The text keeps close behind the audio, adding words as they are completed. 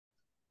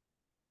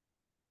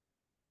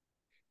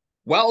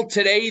Well,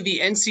 today the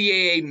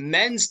NCAA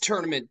men's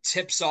tournament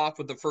tips off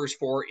with the first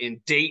four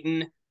in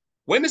Dayton.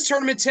 Women's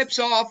tournament tips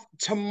off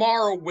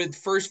tomorrow with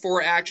first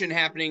four action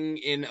happening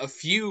in a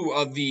few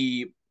of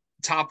the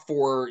top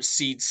four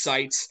seed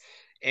sites.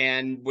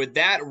 And with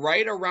that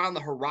right around the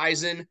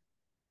horizon,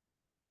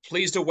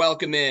 pleased to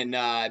welcome in.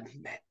 I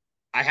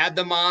had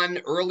them on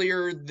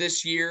earlier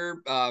this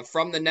year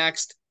from the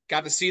next.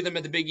 Got to see them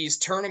at the Big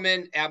East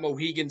Tournament at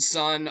Mohegan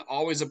Sun.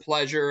 Always a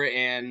pleasure.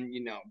 And,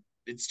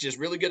 it's just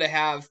really good to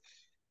have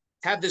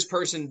this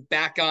person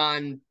back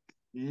on,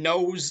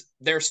 knows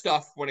their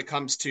stuff when it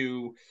comes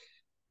to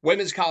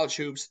women's college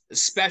hoops,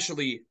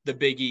 especially the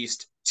Big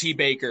East. T.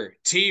 Baker.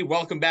 T,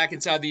 welcome back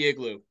inside the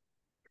Igloo.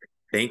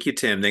 Thank you,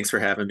 Tim. Thanks for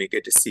having me.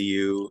 Good to see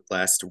you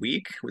last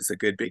week. It was a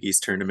good Big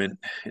East tournament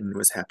and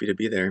was happy to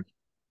be there.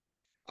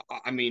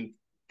 I mean,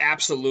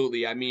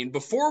 absolutely. I mean,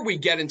 before we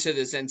get into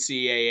this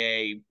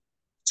NCAA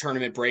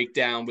tournament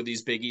breakdown with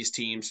these Big East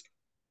teams,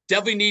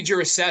 definitely need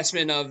your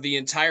assessment of the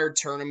entire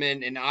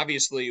tournament. And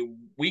obviously,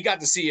 we got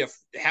to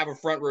have a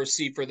front row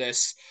seat for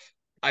this.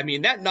 I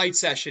mean, that night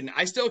session,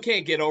 I still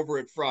can't get over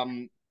it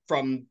from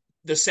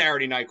the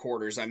Saturday night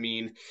quarters. I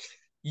mean,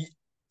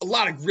 a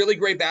lot of really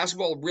great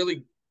basketball,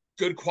 really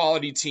good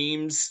quality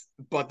teams,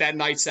 but that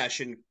night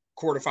session,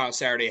 quarterfinal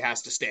Saturday,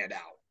 has to stand out.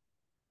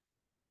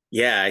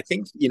 Yeah, I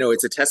think,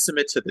 it's a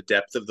testament to the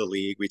depth of the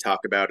league. We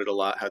talk about it a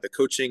lot, how the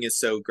coaching is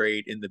so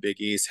great in the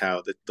Big East,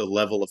 how the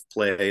level of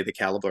play, the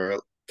caliber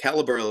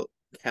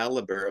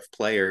caliber of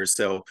players.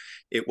 So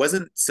it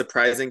wasn't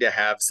surprising to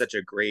have such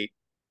a great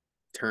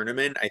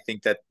tournament. I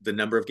think that the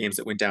number of games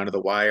that went down to the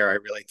wire, I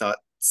really thought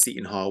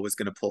Seton Hall was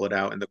going to pull it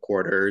out in the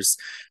quarters.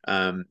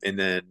 And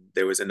then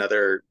there was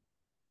another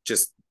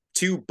just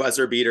two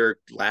buzzer beater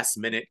last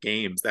minute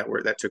games that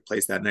took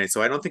place that night.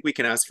 So I don't think we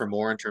can ask for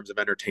more in terms of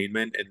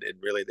entertainment and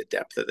really the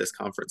depth of this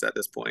conference at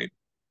this point.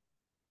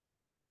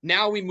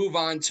 Now we move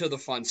on to the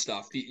fun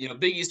stuff.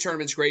 Big East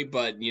tournament's great,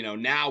 but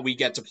now we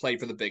get to play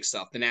for the big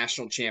stuff, the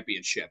national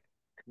championship.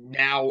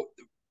 Now,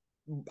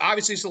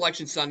 obviously,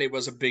 Selection Sunday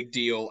was a big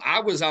deal.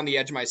 I was on the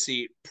edge of my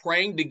seat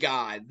praying to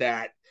God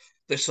that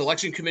the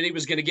selection committee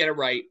was going to get it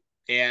right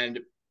and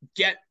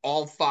get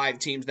all five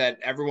teams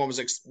that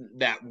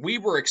that we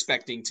were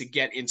expecting to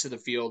get into the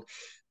field.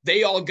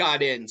 They all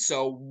got in.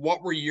 So,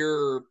 what were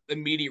your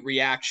immediate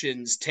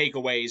reactions,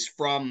 takeaways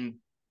from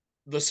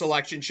the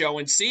selection show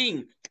and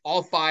seeing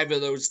all five of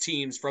those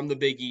teams from the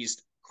Big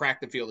East crack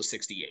the field of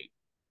 68?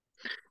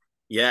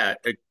 Yeah,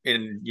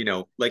 and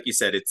like you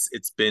said,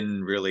 it's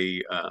been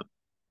really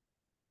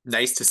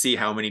nice to see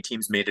how many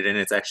teams made it in.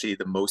 It's actually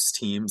the most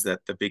teams that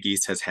the Big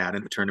East has had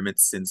in the tournament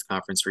since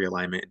conference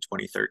realignment in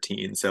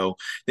 2013. So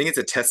I think it's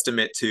a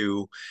testament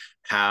to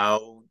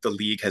how the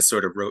league has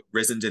sort of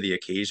risen to the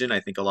occasion.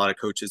 I think a lot of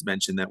coaches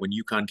mentioned that when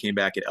UConn came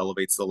back, it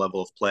elevates the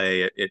level of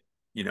play. It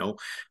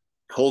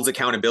holds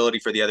accountability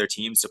for the other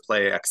teams to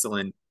play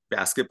excellent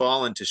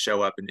basketball and to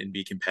show up and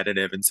be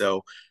competitive. And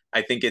so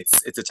I think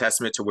it's a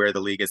testament to where the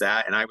league is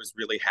at. And I was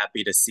really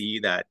happy to see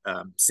that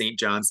St.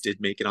 John's did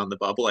make it on the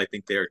bubble. I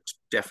think they're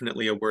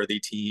definitely a worthy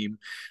team.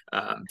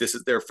 This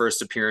is their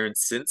first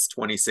appearance since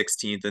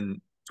 2016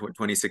 and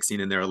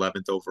their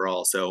 11th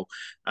overall. So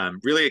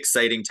really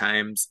exciting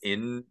times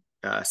in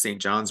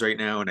St. John's right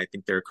now, and I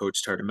think their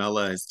coach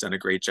Tartamella has done a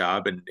great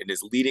job and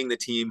is leading the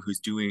team, who's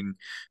doing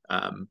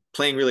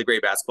playing really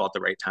great basketball at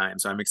the right time.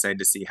 So I'm excited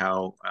to see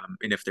how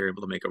and if they're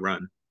able to make a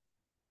run.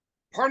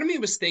 Part of me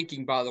was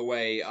thinking, by the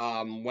way,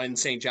 when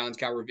St. John's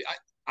got reviewed,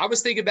 I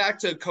was thinking back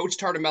to Coach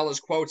Tartamella's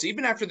quotes,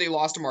 even after they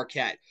lost to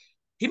Marquette.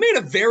 He made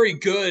a very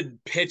good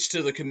pitch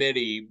to the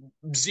committee.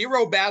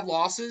 Zero bad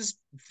losses,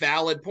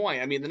 valid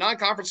point. I mean, the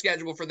non-conference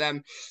schedule for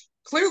them,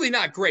 clearly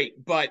not great,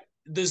 but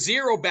the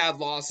zero bad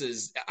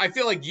losses, I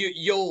feel like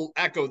you'll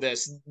echo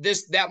this.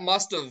 That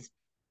must have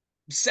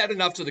said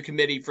enough to the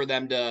committee for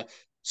them to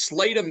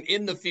slate them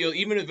in the field,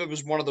 even if it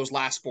was one of those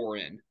last four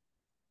in.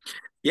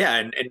 Yeah,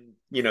 and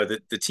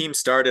the team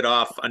started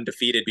off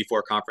undefeated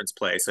before conference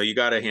play, so you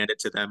got to hand it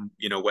to them.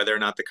 Whether or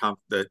not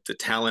the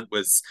talent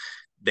was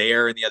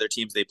there in the other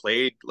teams they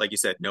played, like you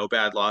said, no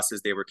bad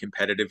losses. They were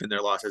competitive in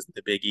their losses in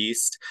the Big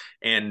East,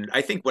 and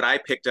I think what I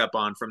picked up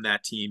on from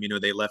that team,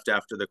 they left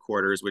after the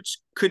quarters, which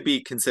could be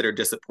considered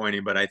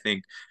disappointing, but I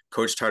think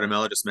Coach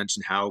Tartamella just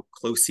mentioned how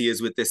close he is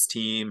with this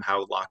team,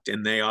 how locked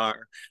in they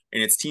are,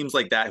 and it's teams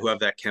like that who have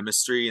that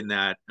chemistry and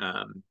that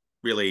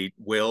really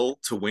will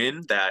to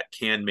win that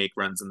can make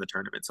runs in the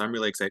tournament. So I'm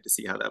really excited to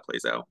see how that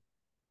plays out.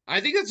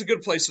 I think that's a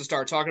good place to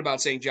start talking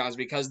about St. John's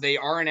because they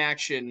are in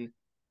action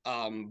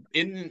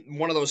in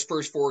one of those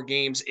first four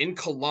games in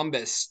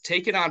Columbus,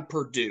 taking on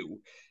Purdue.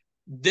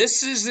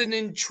 This is an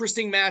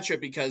interesting matchup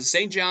because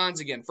St.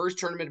 John's, again, first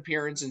tournament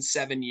appearance in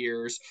 7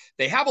 years.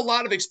 They have a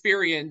lot of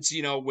experience,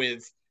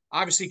 with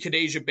obviously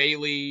Kadeja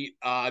Bailey,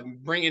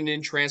 bringing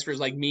in transfers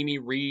like Mimi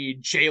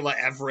Reed, Jayla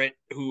Everett,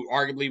 who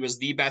arguably was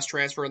the best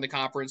transfer in the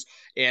conference,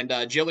 and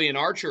Jillian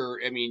Archer.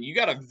 I mean, you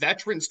got a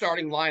veteran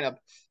starting lineup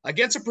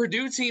against a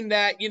Purdue team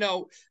that,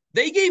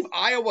 they gave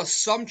Iowa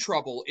some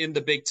trouble in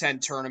the Big Ten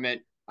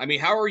tournament. I mean,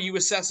 how are you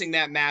assessing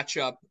that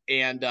matchup?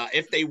 And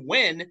if they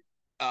win,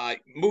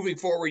 moving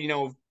forward,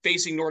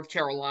 facing North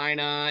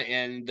Carolina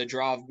and the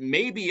draw of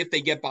maybe if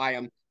they get by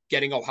them,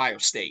 getting Ohio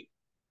State.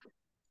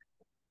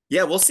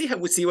 Yeah, we'll see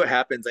what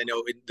happens. I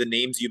know the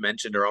names you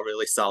mentioned are all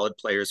really solid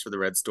players for the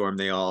Red Storm.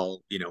 They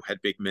all,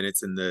 had big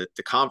minutes in the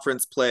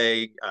conference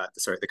play,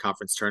 the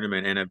conference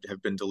tournament, and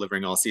have been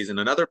delivering all season.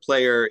 Another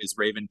player is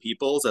Raven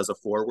Peoples as a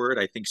forward.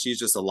 I think she's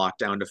just a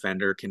lockdown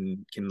defender,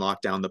 can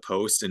lock down the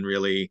post and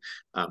really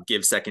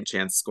give second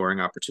chance scoring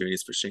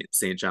opportunities for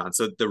St. John.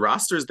 So the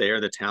roster's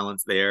there, the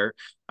talent's there.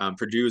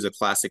 Purdue is a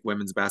classic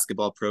women's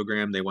basketball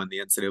program. They won the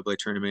NCAA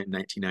tournament in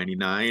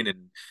 1999,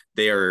 and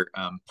they are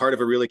part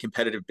of a really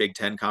competitive Big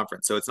Ten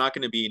conference. So it's not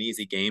going to be an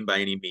easy game by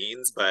any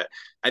means, but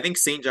I think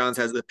St. John's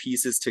has the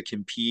pieces to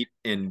compete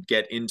and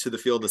get into the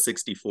field of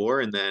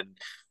 64. And then,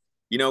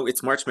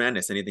 it's March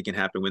Madness. Anything can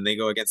happen when they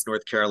go against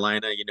North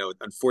Carolina.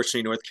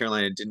 Unfortunately, North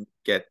Carolina didn't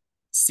get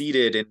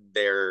seated in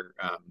their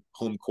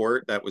home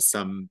court. That was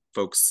some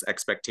folks'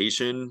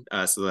 expectation.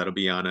 So that'll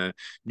be on a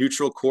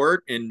neutral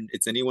court, and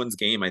it's anyone's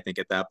game, I think,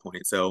 at that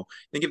point. So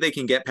I think if they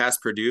can get past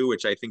Purdue,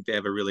 which I think they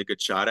have a really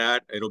good shot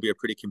at, it'll be a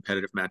pretty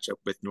competitive matchup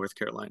with North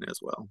Carolina as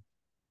well.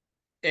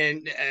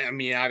 And I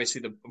mean, obviously,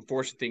 the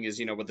unfortunate thing is,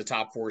 with the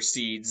top four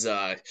seeds,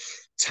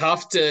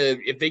 tough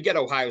to if they get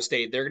Ohio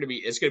State,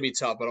 it's gonna be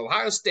tough. But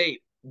Ohio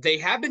State, they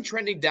have been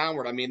trending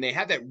downward. I mean, they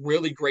had that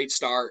really great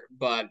start,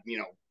 but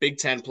Big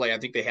Ten play, I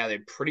think they had a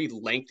pretty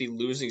lengthy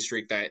losing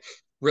streak that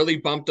really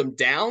bumped them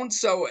down.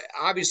 So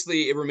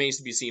obviously, it remains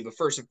to be seen. But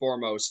first and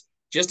foremost,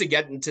 just to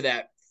get into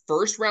that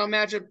first round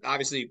matchup,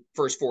 obviously,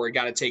 first four, you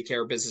got to take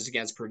care of business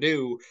against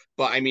Purdue.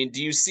 But I mean,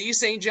 do you see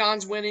St.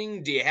 John's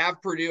winning? Do you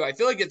have Purdue? I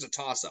feel like it's a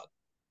toss up.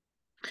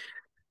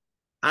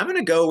 I'm going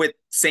to go with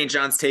St.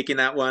 John's taking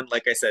that one.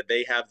 Like I said,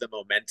 they have the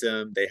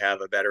momentum, they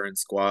have a veteran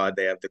squad,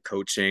 they have the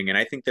coaching, and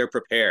I think they're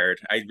prepared.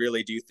 I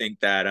really do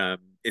think that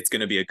it's going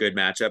to be a good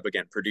matchup.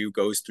 Again, Purdue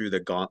goes through the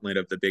gauntlet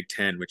of the Big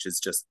Ten, which is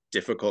just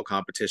difficult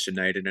competition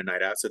night in and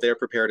night out. So they're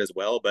prepared as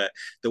well. But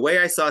the way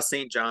I saw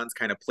St. John's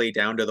kind of play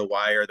down to the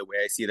wire, the way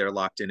I see they're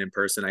locked in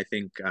person, I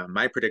think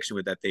my prediction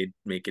would that they'd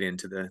make it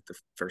into the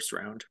first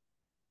round.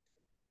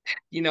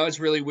 It's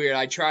really weird.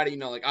 I try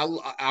to, like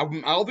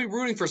I'll be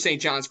rooting for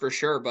St. John's for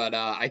sure, but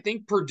I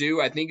think Purdue.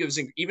 I think it was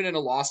even in a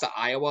loss to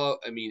Iowa.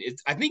 I mean,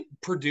 I think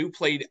Purdue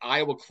played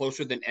Iowa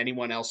closer than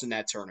anyone else in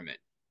that tournament,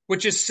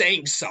 which is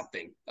saying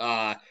something.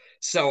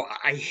 So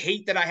I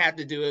hate that I have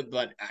to do it,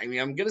 but I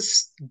mean, I'm gonna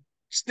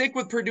stick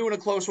with Purdue in a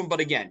close one. But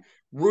again,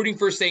 rooting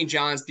for St.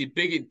 John's, the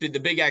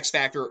big X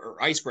factor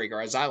or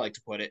icebreaker, as I like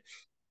to put it.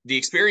 The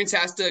experience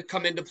has to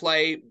come into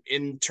play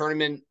in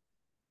tournament.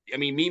 I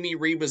mean, Mimi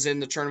Reed was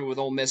in the tournament with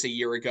Ole Miss a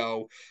year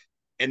ago.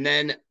 And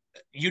then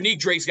Unique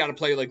Drake's got to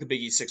play like the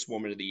Big East Six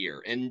Woman of the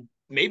Year. And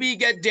maybe you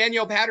get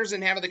Danielle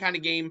Patterson having the kind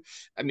of game.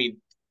 I mean,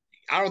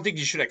 I don't think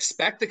you should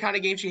expect the kind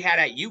of game she had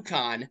at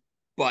UConn,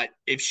 but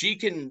if she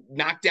can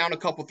knock down a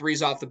couple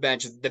threes off the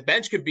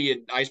bench could be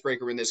an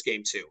icebreaker in this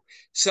game too.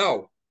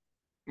 So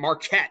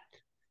Marquette,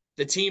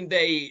 the team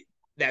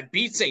that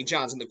beat St.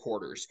 John's in the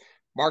quarters.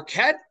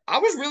 Marquette, I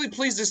was really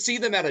pleased to see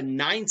them at a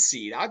 9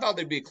 seed. I thought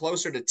they'd be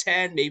closer to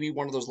 10, maybe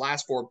one of those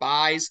last four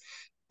buys.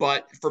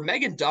 But for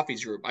Megan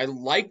Duffy's group, I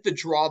like the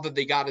draw that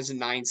they got as a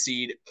 9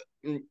 seed.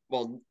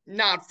 Well,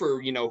 not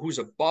for, who's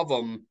above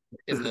them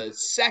in the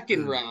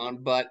second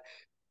round, but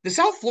the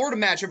South Florida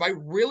matchup I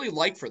really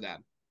like for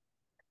them.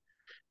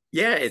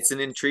 Yeah, it's an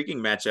intriguing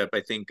matchup.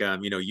 I think,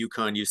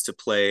 UConn used to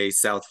play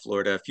South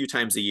Florida a few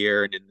times a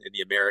year and in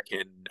the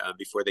American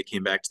before they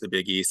came back to the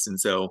Big East. And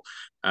so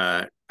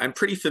I'm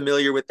pretty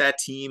familiar with that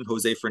team.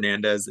 Jose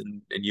Fernandez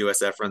and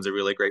USF runs a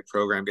really great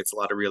program, gets a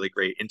lot of really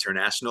great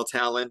international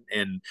talent,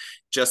 and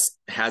just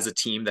has a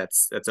team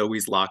that's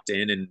always locked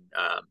in and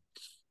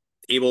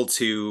able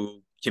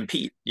to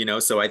compete,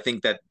 so I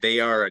think that they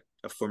are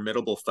a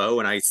formidable foe,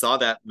 and I saw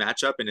that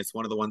matchup, and it's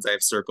one of the ones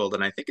I've circled,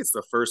 and I think it's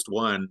the first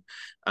one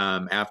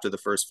after the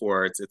first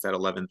four. It's at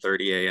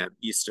 11:30 a.m.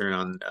 Eastern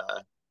on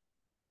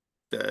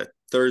the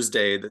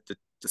Thursday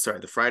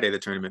the Friday the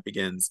tournament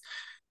begins,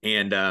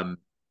 and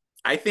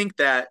I think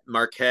that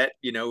Marquette,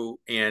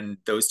 and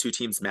those two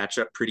teams match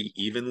up pretty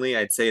evenly.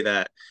 I'd say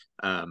that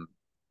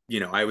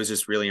I was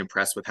just really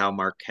impressed with how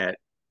Marquette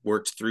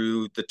worked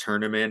through the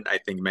tournament. I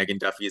think Megan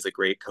Duffy is a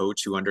great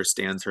coach who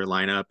understands her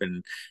lineup,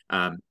 and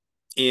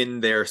in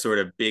their sort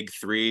of big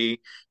three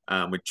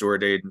with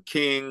Jordan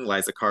King,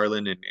 Liza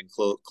Carlin, and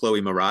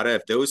Chloe Murata,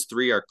 if those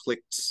three are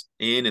clicked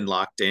in and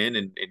locked in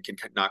and can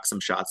knock some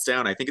shots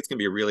down, I think it's going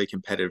to be a really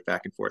competitive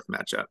back and forth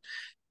matchup.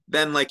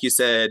 Then, like you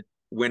said,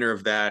 winner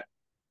of that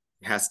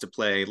has to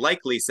play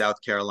likely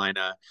South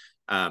Carolina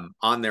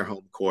on their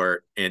home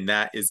court, and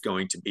that is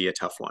going to be a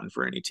tough one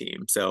for any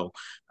team. So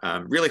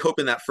really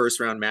hoping that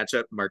first round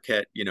matchup,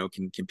 Marquette,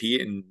 can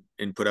compete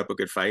and put up a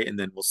good fight, and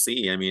then we'll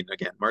see. I mean,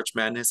 again, March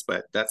Madness,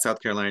 but that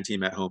South Carolina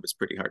team at home is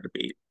pretty hard to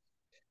beat.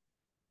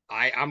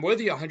 I'm with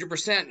you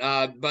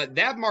 100%. But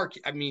that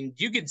I mean,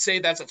 you could say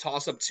that's a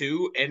toss up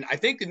too. And I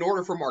think in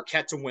order for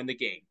Marquette to win the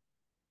game,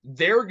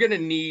 they're going to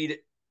need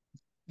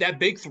that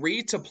big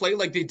three to play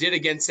like they did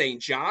against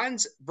St.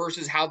 John's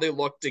versus how they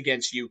looked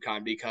against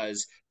UConn,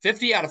 because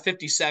 50 out of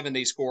 57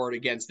 they scored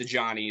against the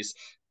Johnnies.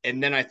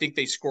 And then I think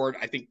they scored,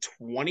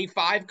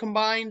 25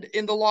 combined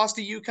in the loss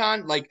to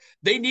UConn. Like,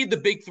 they need the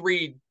big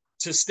three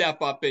to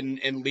step up and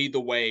lead the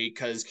way,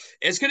 because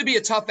it's going to be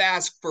a tough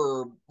ask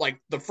for,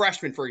 like, the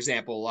freshmen, for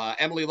example,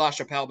 Emily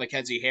LaChapelle,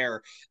 Mackenzie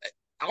Hare.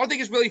 I don't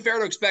think it's really fair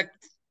to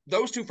expect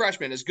those two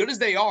freshmen, as good as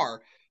they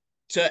are,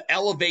 to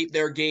elevate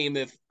their game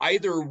if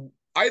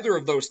either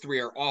of those three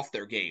are off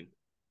their game.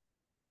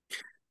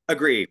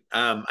 Agree.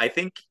 I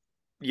think,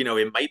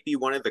 it might be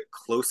one of the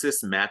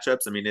closest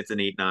matchups. I mean, it's an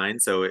 8-9,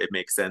 so it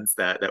makes sense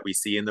that we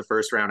see in the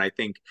first round. I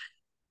think,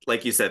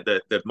 like you said,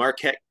 the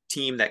Marquette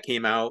team that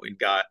came out and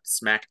got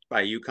smacked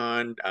by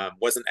UConn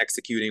wasn't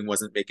executing,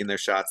 wasn't making their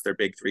shots. Their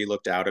big three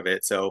looked out of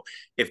it. So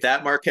if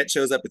that Marquette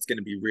shows up, it's going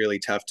to be really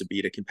tough to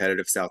beat a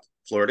competitive South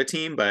Florida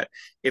team. But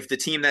if the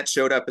team that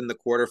showed up in the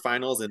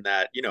quarterfinals and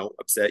that,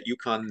 upset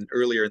UConn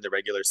earlier in the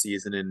regular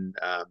season and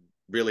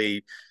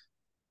really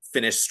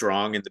finished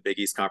strong in the Big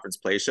East Conference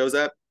play shows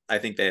up, I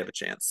think they have a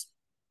chance.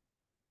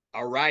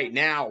 All right.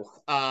 Now,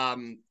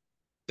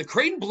 the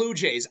Creighton Blue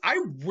Jays,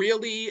 I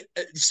really,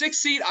 6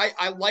 seed,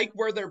 I like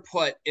where they're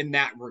put in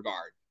that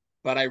regard,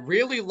 but I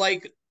really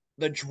like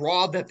the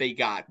draw that they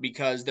got,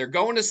 because they're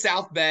going to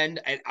South Bend.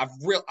 And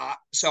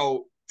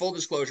so full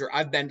disclosure,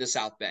 I've been to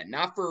South Bend,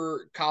 not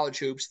for college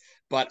hoops,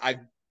 but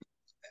I'm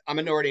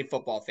a Notre Dame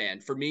football fan.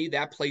 For me,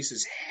 that place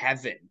is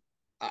heaven.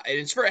 And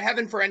it's for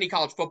heaven for any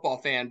college football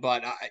fan.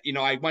 But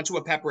I went to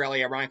a pep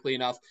rally, ironically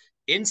enough,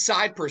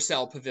 inside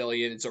Purcell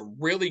Pavilion. It's a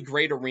really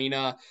great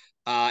arena.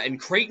 And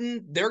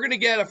Creighton, they're going to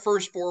get a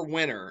first four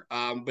winner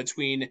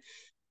between,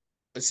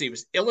 let's see, it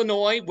was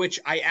Illinois, which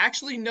I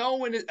actually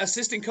know an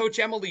assistant coach,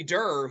 Emily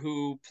Durr,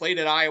 who played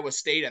at Iowa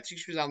State. I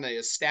think she was on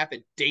the staff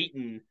at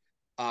Dayton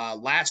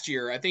last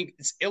year. I think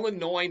it's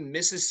Illinois,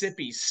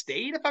 Mississippi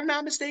State, if I'm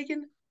not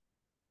mistaken.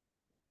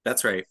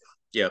 That's right.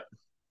 Yep.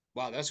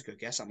 Wow, that's a good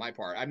guess on my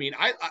part. I mean,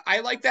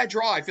 I like that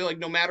draw. I feel like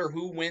no matter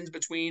who wins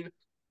between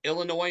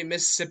Illinois and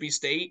Mississippi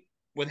State,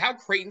 with how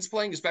Creighton's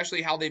playing,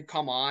 especially how they've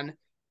come on,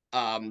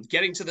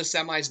 getting to the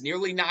semis,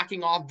 nearly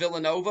knocking off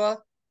Villanova,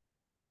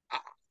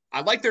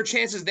 I like their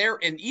chances there,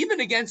 and even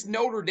against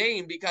Notre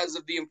Dame because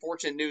of the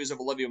unfortunate news of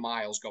Olivia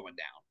Miles going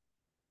down.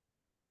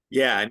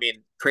 Yeah, I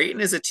mean, Creighton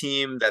is a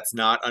team that's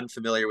not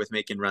unfamiliar with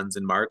making runs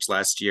in March.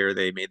 Last year,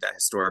 they made that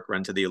historic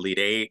run to the Elite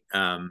Eight.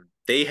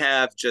 They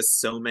have just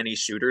so many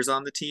shooters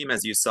on the team,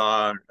 as you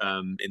saw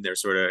in their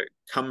sort of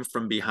come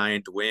from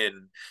behind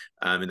win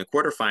in the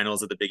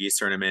quarterfinals of the Big East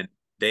tournament.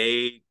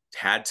 They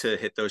had to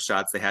hit those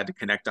shots. They had to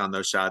connect on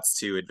those shots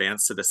to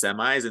advance to the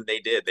semis, and they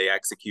did. They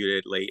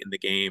executed late in the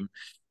game.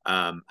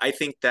 I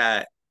think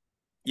that,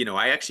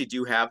 I actually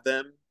do have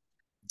them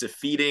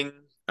defeating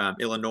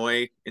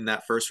Illinois in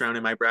that first round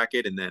in my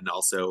bracket, and then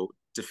also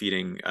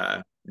defeating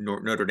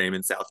Notre Dame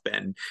and South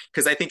Bend.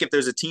 Because I think if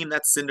there's a team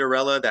that's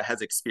Cinderella that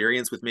has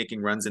experience with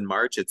making runs in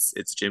March, it's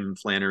Jim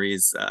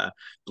Flannery's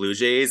Blue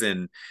Jays.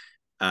 And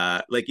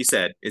like you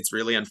said, it's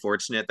really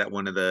unfortunate that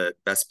one of the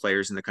best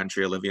players in the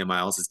country, Olivia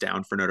Miles, is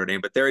down for Notre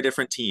Dame. But they're a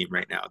different team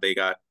right now. They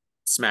got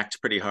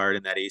smacked pretty hard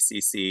in that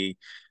ACC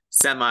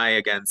semi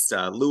against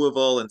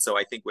Louisville. And so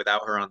I think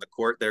without her on the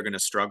court, they're going to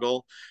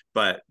struggle.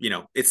 But,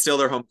 it's still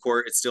their home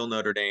court. It's still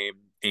Notre Dame.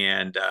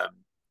 And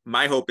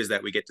my hope is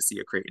that we get to see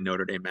a Creighton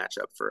Notre Dame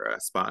matchup for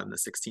a spot in the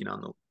 16 on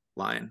the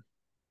line.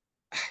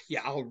 Yeah,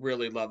 I'll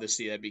really love to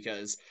see that,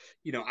 because,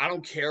 I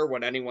don't care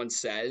what anyone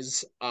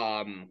says.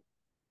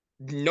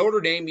 Notre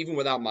Dame, even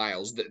without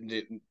Miles,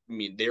 I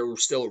mean, they were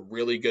still a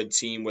really good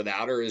team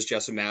without her. It's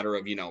just a matter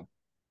of,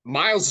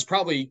 Miles is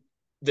probably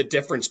the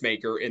difference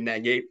maker in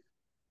that game,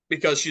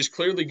 because she's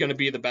clearly going to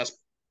be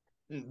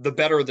the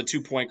better of the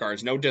 2 point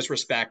guards. No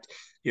disrespect,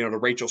 to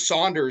Rachel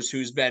Saunders,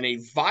 who's been a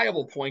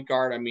viable point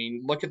guard. I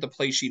mean, look at the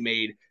play she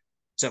made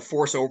to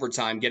force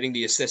overtime, getting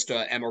the assist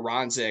to Emma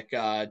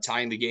Ronzik,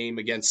 tying the game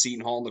against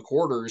Seton Hall in the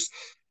quarters.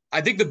 I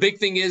think the big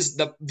thing is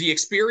the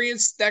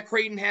experience that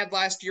Creighton had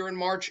last year in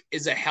March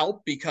is a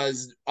help,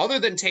 because other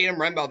than Tatum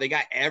Renbow, they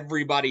got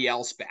everybody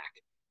else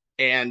back.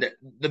 And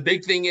the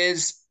big thing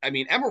is, I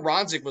mean, Emma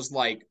Ronzik was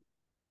like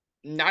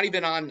not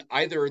even on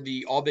either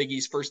the All Big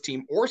East first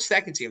team or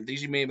second team.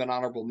 These may have been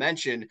honorable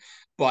mention,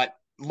 but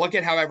look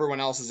at how everyone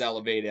else is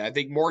elevated. I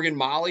think Morgan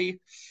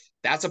Molly,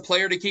 that's a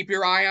player to keep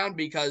your eye on,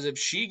 because if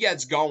she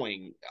gets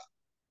going,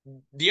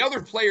 the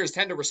other players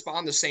tend to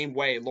respond the same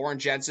way. Lauren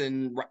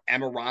Jensen,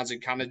 Emma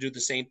Ronzik kind of do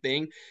the same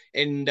thing.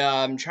 And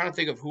I'm trying to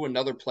think of who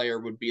another player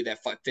would be that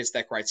fits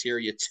that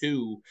criteria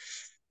too.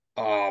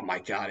 Oh my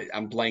God,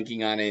 I'm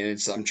blanking on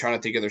it. I'm trying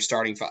to think of their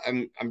starting.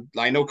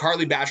 I know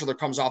Carly Batchelor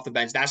comes off the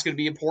bench. That's going to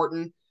be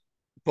important.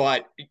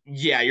 But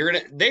yeah,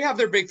 they have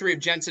their big three of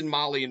Jensen,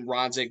 Molly, and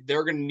Ronzik.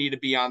 They're going to need to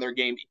be on their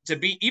game to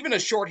be even a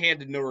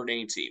shorthanded Notre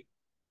Dame team.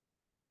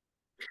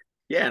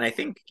 Yeah, and I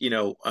think,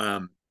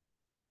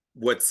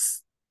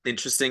 what's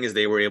interesting is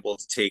they were able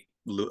to take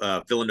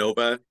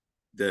Villanova,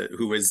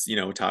 who was,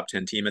 top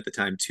 10 team at the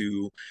time,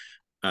 to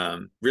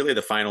really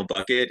the final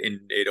bucket,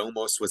 and it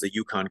almost was a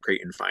UConn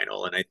Creighton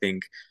final. And I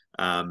think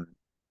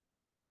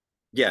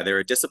Yeah, they're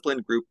a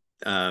disciplined group.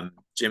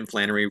 Jim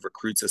Flannery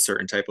recruits a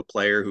certain type of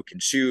player who can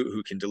shoot,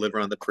 who can deliver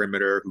on the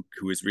perimeter,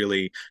 who is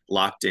really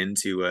locked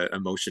into a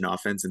motion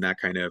offense and that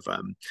kind of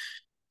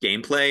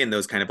gameplay and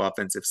those kind of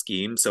offensive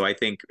schemes. So I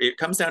think it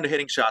comes down to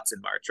hitting shots in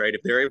March, right?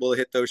 If they're able to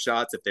hit those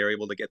shots, if they're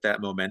able to get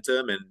that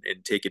momentum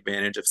and take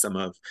advantage of some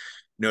of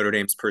Notre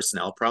Dame's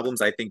personnel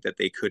problems, I think that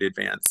they could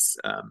advance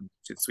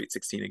to the Sweet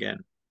 16 again.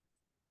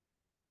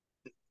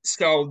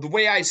 So the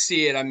way I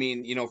see it, I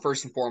mean,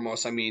 first and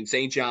foremost, I mean,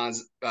 St.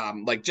 John's,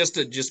 like just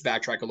to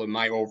backtrack a little,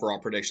 my overall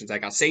predictions, I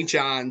got St.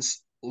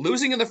 John's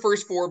losing in the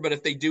first four, but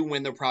if they do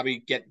win, they'll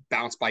probably get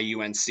bounced by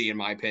UNC, in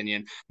my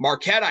opinion.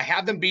 Marquette, I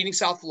have them beating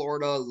South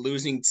Florida,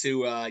 losing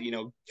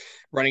to,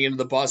 running into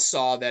the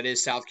buzzsaw that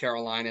is South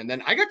Carolina. And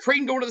then I got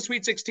Creighton going to the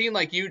Sweet 16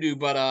 like you do,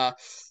 but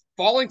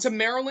falling to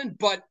Maryland,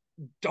 but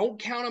don't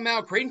count them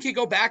out. Creighton can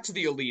go back to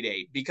the Elite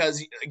Eight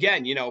because,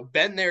 again,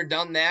 been there,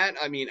 done that.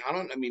 I mean,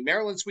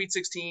 Maryland Sweet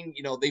 16,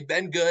 they've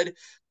been good,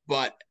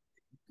 but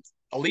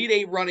Elite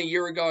Eight run a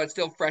year ago, it's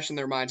still fresh in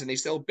their minds, and they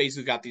still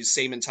basically got the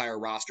same entire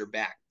roster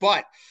back.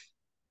 But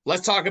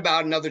let's talk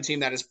about another team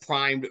that is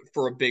primed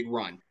for a big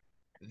run,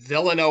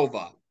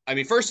 Villanova. I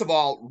mean, first of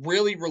all,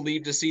 really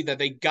relieved to see that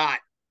they got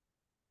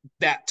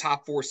that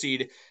top 4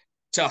 seed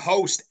to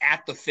host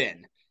at the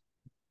Finn.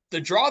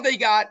 The draw they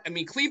got, I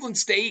mean, Cleveland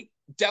State,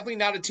 definitely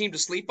not a team to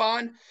sleep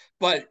on,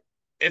 but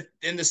if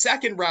in the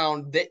second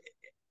round,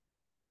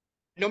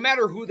 no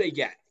matter who they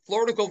get,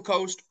 Florida Gulf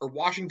Coast or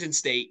Washington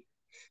State,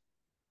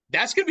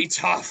 that's going to be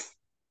tough,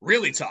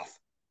 really tough.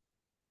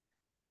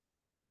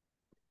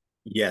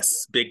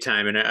 Yes, big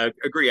time. And I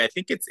agree. I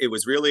think it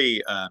was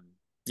really,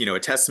 a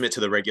testament to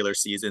the regular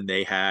season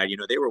they had.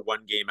 They were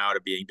one game out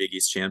of being Big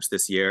East champs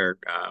this year.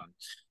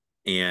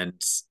 And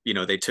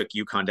they took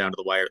UConn down to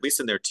the wire, at least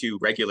in their 2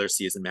 regular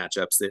season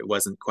matchups. It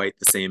wasn't quite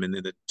the same in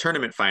the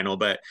tournament final,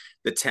 but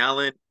the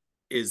talent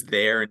is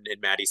there in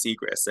Maddie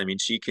Siegrist. I mean,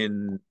 she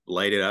can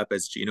light it up,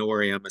 as Gino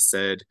Oriema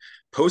said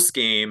post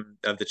game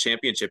of the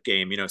championship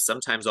game.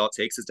 Sometimes all it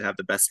takes is to have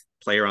the best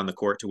player on the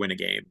court to win a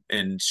game,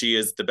 and she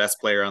is the best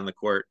player on the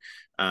court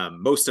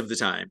most of the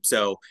time.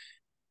 So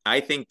I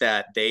think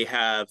that they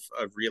have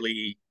a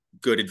really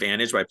good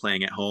advantage by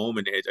playing at home.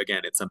 And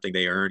again, it's something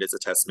they earned as a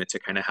testament to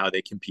kind of how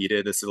they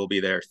competed. This will be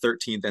their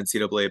 13th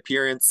NCAA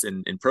appearance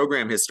in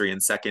program history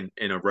and second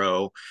in a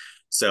row.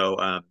 So,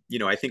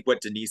 I think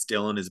what Denise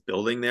Dillon is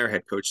building there,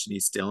 head coach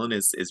Denise Dillon,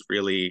 is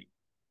really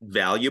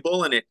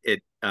valuable, and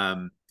it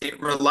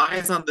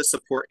relies on the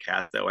support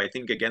cast. Though I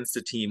think against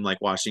a team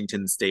like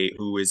Washington State,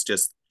 who is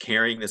just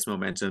carrying this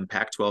momentum,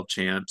 Pac-12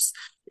 champs,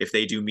 if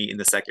they do meet in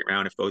the second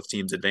round, if both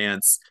teams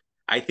advance,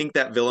 I think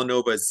that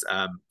Villanova's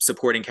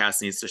supporting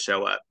cast needs to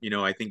show up.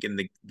 I think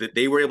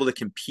they were able to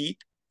compete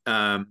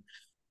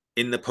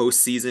in the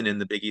postseason in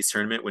the Big East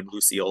tournament when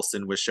Lucy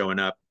Olson was showing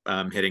up,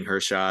 hitting her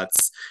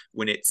shots,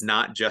 when it's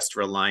not just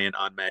reliant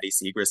on Maddie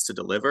Siegrist to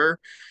deliver.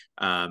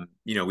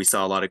 We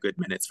saw a lot of good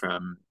minutes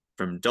from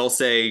Dulce,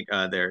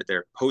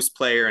 their post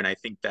player, and I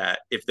think that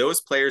if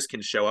those players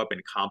can show up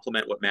and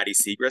complement what Maddie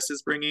Siegrist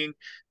is bringing,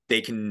 they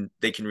can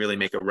really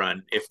make a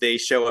run. If they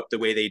show up the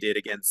way they did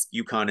against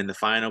UConn in the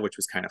final, which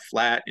was kind of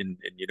flat, and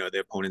the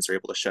opponents are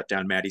able to shut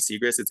down Maddie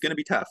Siegrist, it's going to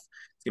be tough.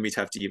 It's going to be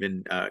tough to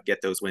even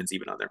get those wins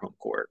even on their home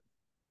court.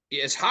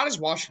 As hot as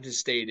Washington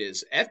State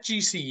is,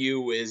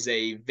 FGCU is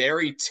a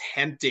very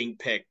tempting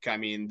pick. I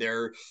mean,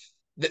 they're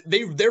the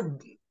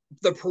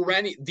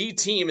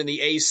team in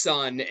the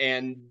A-Sun,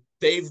 and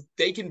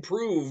they can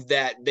prove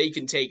that they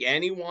can take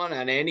anyone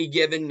on any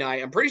given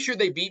night. I'm pretty sure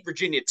they beat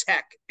Virginia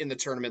Tech in the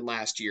tournament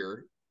last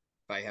year,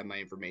 if I have my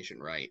information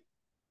right.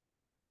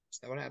 Is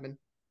that what happened?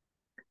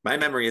 My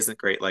memory isn't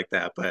great like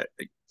that, but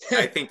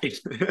I think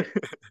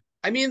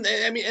and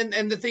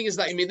the thing is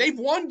that they've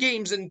won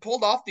games and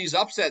pulled off these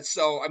upsets.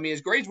 So as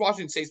great as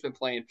Washington State's been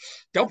playing,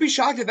 don't be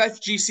shocked if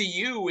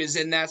FGCU is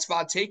in that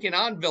spot taking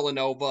on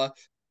Villanova.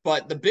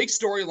 But the big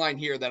storyline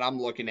here that I'm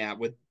looking at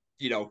with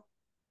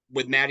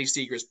Maddie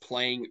Siegrist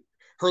playing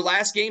her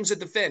last games at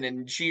the Finn,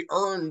 and she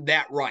earned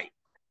that right.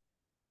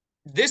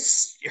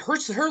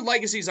 Her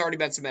legacy has already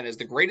been cemented as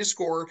the greatest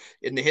scorer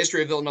in the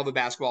history of Villanova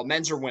basketball,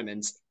 men's or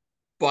women's.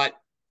 But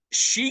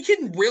she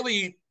can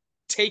really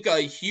take a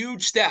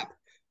huge step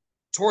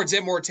towards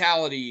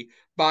immortality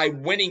by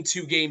winning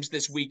 2 games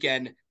this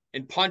weekend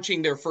and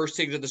punching their first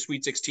ticket to the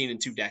Sweet 16 in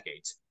 2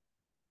 decades.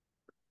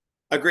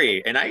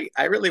 Agree. And I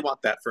really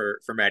want that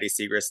for Maddie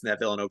Siegrist and that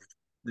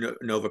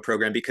Villanova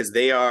program, because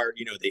they are,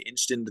 they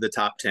inched into the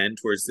top 10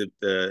 towards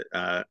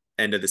the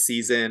end of the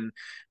season.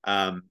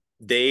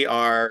 They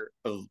are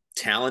a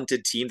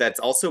talented team that's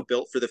also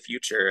built for the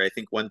future. I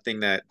think one thing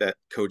that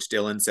Coach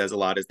Dillon says a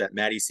lot is that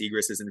Maddie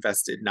Siegrist is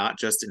invested not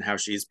just in how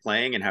she's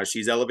playing and how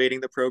she's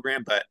elevating the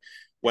program, but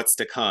what's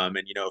to come.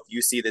 And, if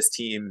you see this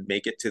team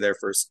make it to their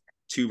first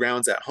 2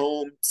 rounds at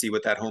home, see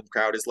what that home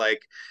crowd is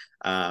like,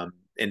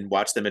 and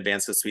watch them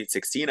advance to the Sweet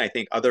 16, I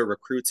think other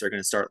recruits are going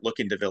to start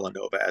looking to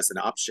Villanova as an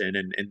option.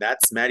 And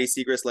that's Maddie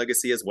Siegrist's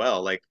legacy as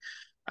well. Like,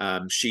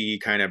 she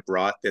kind of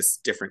brought this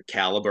different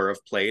caliber of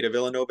play to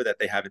Villanova that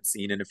they haven't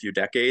seen in a few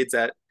decades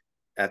at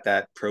at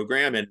that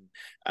program, and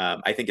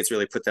I think it's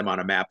really put them on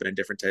a map in a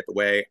different type of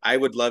way. I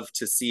would love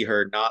to see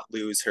her not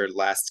lose her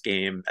last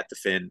game at the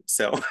Finn.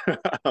 So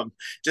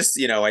just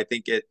I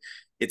think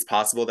it's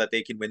possible that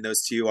they can win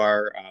those two.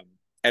 Our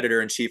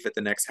editor in chief at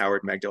the next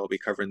Howard Megdal will be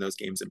covering those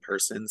games in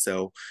person,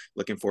 so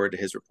looking forward to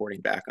his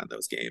reporting back on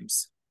those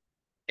games.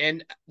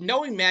 And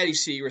knowing Maddie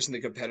Segrist and the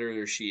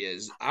competitor she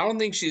is, I don't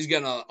think she's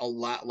gonna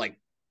allow like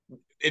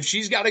if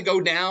she's got to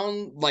go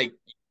down, like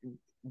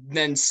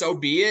then so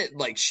be it.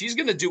 Like she's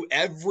gonna do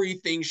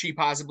everything she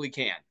possibly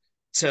can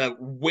to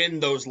win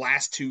those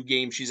last two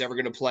games she's ever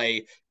gonna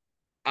play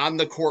on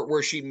the court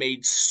where she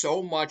made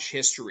so much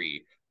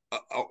history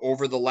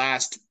over the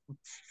last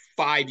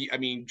 5. I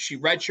mean, she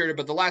redshirted,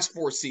 but the last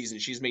 4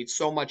 seasons, she's made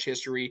so much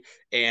history.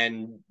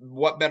 And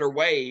what better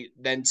way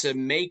than to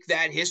make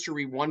that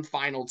history one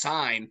final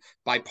time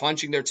by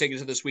punching their ticket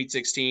to the Sweet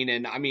 16?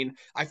 And I mean,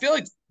 I feel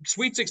like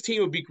Sweet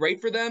 16 would be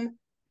great for them.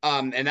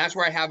 And that's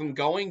where I have them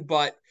going.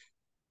 But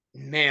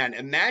man,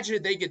 imagine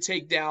if they could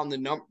take down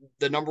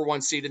the number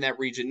 1 seed in that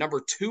region,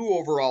 number 2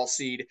 overall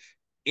seed,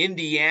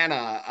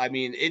 Indiana. I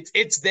mean,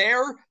 it's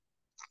there.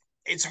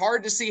 It's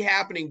hard to see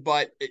happening,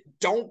 but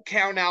don't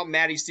count out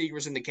Maddie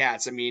Segrist and the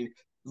Cats. I mean,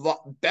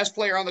 best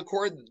player on the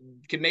court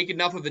can make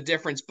enough of a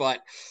difference, but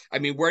I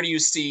mean, where do you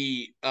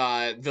see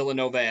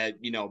Villanova,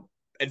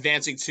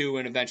 advancing to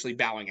and eventually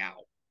bowing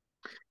out?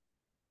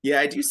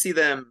 Yeah, I do see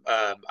them.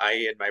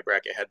 I in my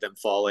bracket had them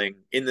falling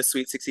in the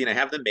Sweet 16. I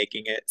have them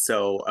making it,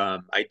 so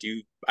I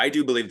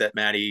do believe that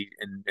Maddie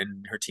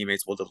and her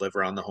teammates will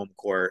deliver on the home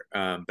court.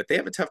 But they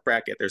have a tough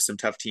bracket. There's some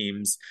tough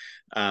teams,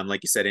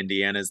 like you said,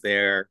 Indiana's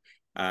there.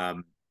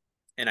 Um,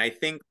 and I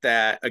think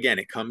that, again,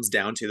 it comes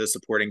down to the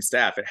supporting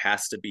staff. It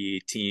has to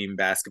be team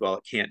basketball.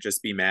 It can't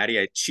just be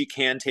Maddie. She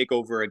can take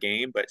over a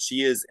game, but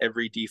she is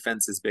every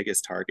defense's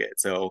biggest target.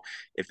 So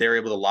if they're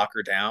able to lock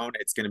her down,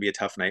 it's going to be a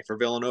tough night for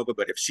Villanova.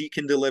 But if she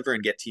can deliver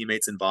and get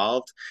teammates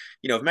involved,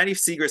 if Maddie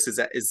Segrist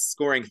is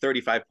scoring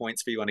 35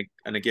 points for you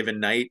on a given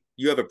night,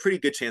 you have a pretty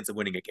good chance of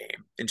winning a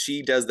game. And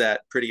she does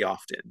that pretty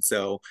often.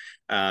 So,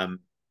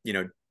 you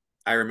know,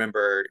 I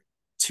remember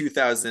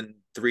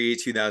 2003,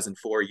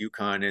 2004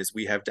 UConn is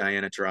we have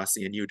Diana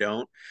Taurasi and you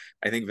don't.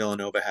 I think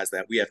Villanova has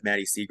that we have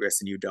Maddie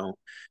Segrist and you don't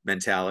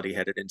mentality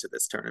headed into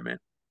this tournament.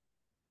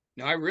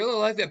 No, I really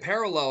like that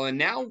parallel. And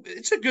now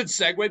it's a good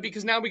segue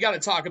because now we got to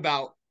talk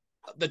about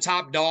the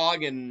top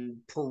dog and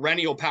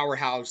perennial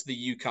powerhouse,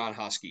 the UConn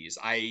Huskies.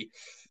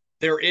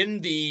 They're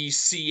in the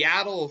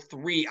Seattle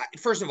 3.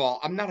 First of all,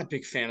 I'm not a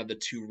big fan of the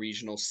 2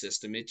 regional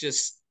system. It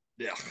just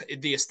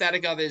the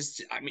aesthetic of it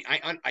is. I mean,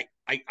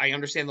 I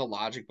understand the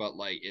logic, but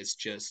like it's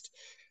just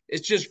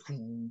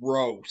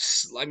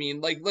gross. I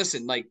mean, like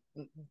listen, like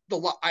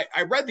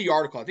I read the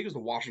article. I think it was the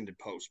Washington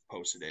Post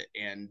posted it,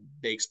 and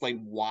they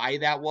explained why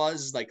that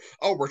was. Like,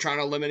 oh, we're trying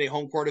to eliminate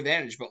home court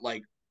advantage, but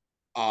like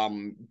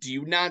do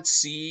you not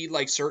see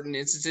like certain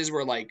instances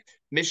where like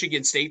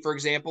Michigan State, for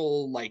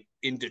example, like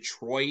in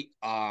Detroit,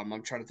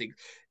 I'm trying to think,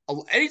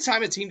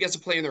 anytime a team gets to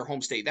play in their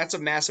home state, that's a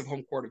massive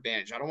home court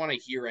advantage. I don't want to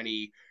hear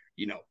any,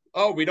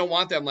 oh, we don't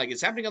want them. Like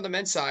it's happening on the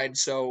men's side,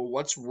 so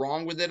what's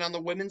wrong with it on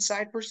the women's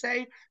side per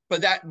se?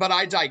 But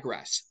I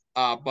digress.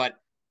 But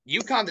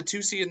UConn, the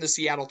 2 seed in the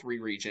Seattle 3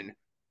 region,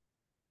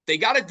 they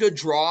got a good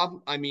draw.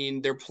 I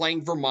mean, they're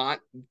playing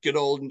Vermont, good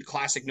old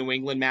classic New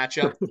England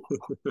matchup.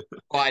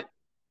 But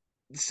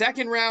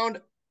second round,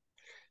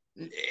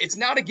 it's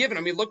not a given.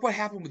 I mean, look what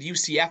happened with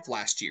UCF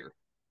last year.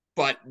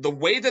 But the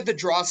way that the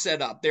draw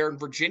set up, they're in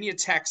Virginia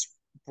Tech's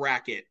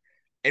bracket.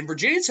 And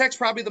Virginia Tech's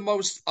probably the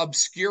most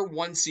obscure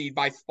 1 seed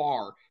by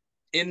far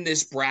in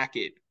this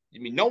bracket. I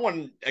mean, no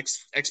one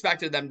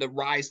expected them to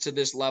rise to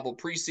this level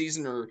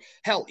preseason or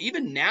hell,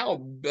 even now,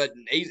 but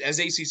as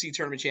ACC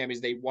tournament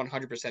champions, they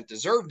 100%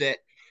 deserved it.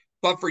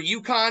 But for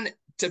UConn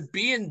to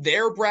be in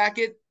their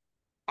bracket,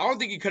 I don't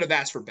think you could have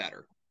asked for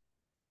better.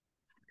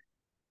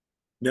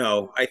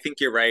 No, I think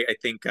you're right. I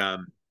think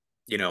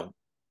you know,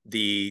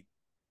 the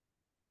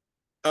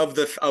of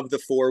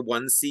the 4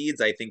 1 seeds,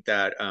 I think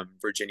that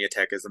Virginia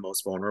Tech is the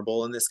most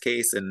vulnerable in this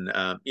case. And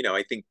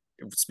I think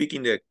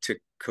speaking to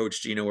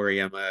Coach Gino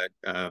Uriema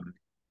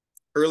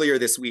earlier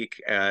this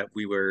week, I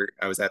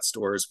was at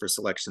Stores for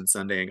Selection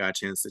Sunday and got a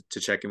chance to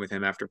check in with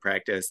him after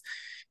practice.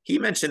 He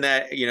mentioned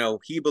that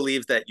he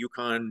believes that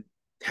UConn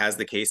has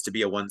the case to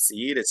be a 1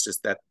 seed. It's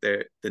just that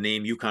the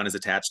name UConn is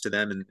attached to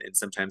them, and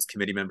sometimes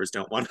committee members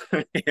don't want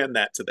to hand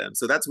that to them.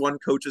 So that's one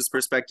coach's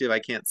perspective. I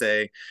can't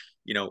say,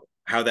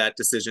 how that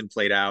decision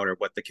played out or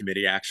what the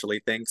committee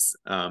actually thinks.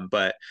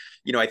 But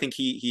I think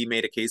he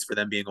made a case for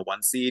them being a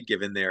 1 seed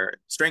given their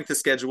strength of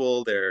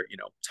schedule, their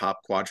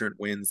top quadrant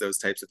wins, those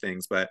types of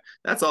things. But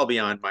that's all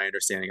beyond my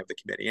understanding of the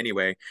committee.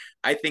 Anyway,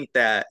 I think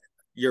that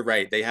you're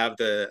right. They have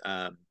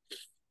the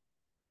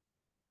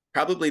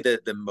probably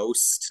the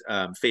most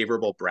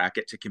favorable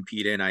bracket to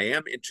compete in. I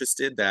am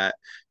interested that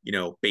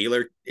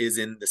Baylor is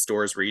in the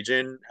Stores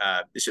region.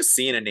 It's just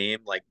seeing a name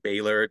like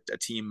Baylor,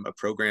 a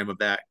program of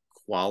that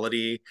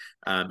quality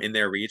in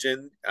their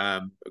region.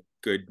 A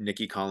good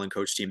Nikki Collin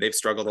coach team. They've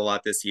struggled a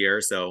lot this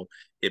year, so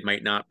it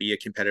might not be a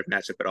competitive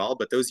matchup at all,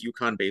 but those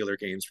UConn Baylor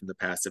games from the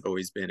past have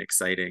always been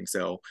exciting.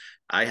 So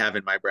I have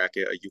in my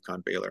bracket a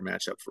UConn Baylor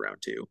matchup for round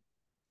two.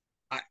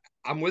 I,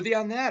 I'm with you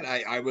on that.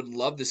 I would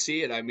love to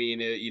see it. I mean,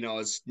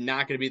 it's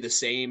not going to be the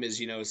same as,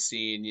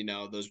 seeing,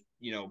 those,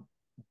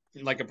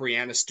 like a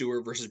Brianna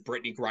Stewart versus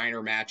Brittany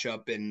Griner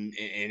matchup, and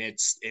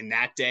it's in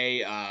that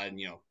day,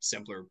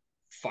 simpler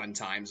fun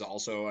times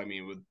also. I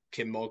mean, with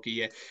Kim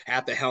Mulkey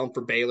at the helm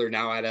for Baylor,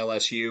 now at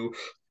LSU.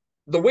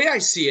 The way I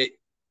see it,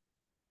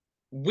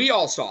 we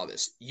all saw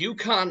this.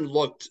 UConn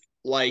looked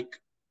like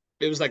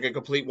it was like a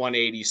complete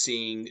 180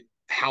 seeing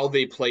how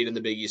they played in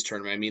the Big East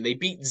tournament. I mean, they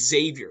beat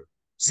Xavier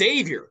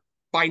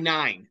by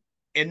 9,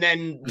 and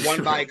then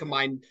won by a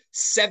combined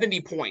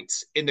 70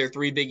 points in their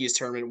 3 Big East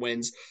tournament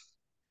wins.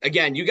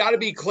 Again, you got to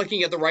be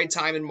clicking at the right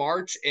time in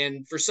March.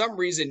 And for some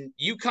reason,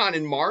 UConn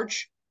in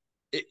March,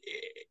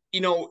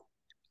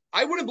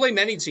 I wouldn't blame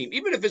any team,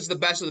 even if it's the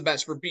best of the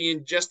best, for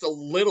being just a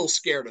little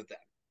scared of them.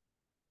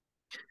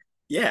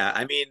 Yeah,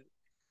 I mean,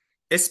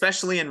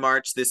 especially in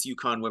March, this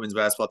UConn women's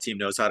basketball team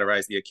knows how to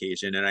rise the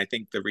occasion. And I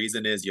think the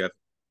reason is you have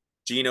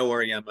Gino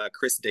Oriema,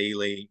 Chris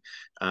Daly,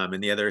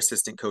 and the other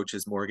assistant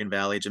coaches, Morgan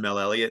Valley, Jamel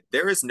Elliott.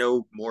 There is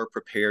no more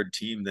prepared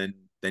team than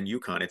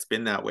UConn. It's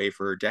been that way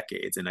for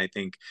decades. And I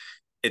think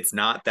it's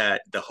not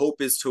that the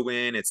hope is to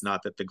win. It's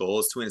not that the goal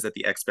is to win. It's that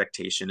the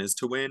expectation is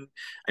to win.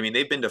 I mean,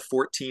 they've been to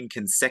 14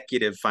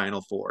 consecutive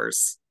Final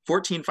Fours,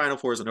 14 Final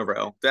Fours in a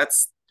row.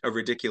 That's a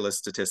ridiculous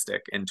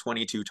statistic, and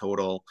 22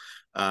 total.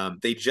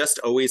 They just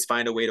always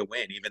find a way to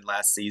win. Even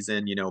last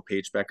season,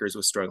 Paige Beckers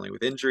was struggling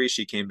with injury.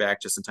 She came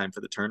back just in time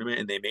for the tournament,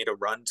 and they made a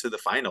run to the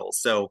finals.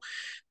 So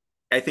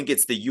I think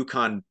it's the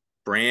UConn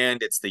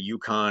brand, it's the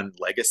UConn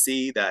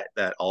legacy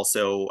that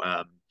also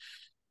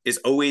is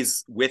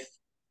always with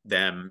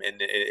them, and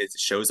it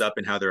shows up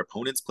in how their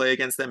opponents play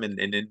against them. And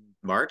in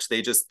March,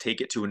 they just take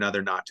it to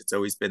another notch. It's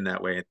always been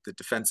that way. The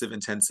defensive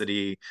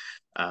intensity,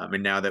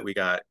 and now that we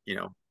got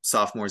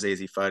sophomores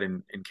Azzi Fudd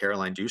and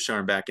Caroline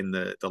Ducharme back in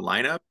the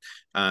lineup,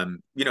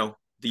 the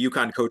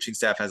UConn coaching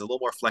staff has a little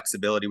more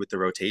flexibility with the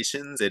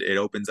rotations. It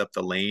opens up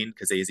the lane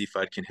because Azzi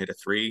Fudd can hit a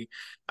three,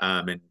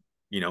 and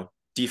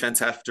defense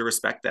have to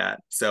respect that.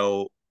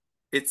 So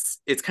it's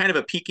kind of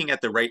a peaking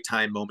at the right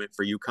time moment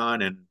for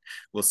UConn, and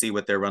we'll see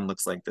what their run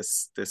looks like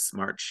this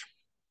March.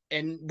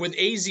 And with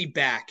AZ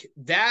back,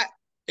 that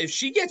if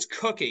she gets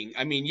cooking,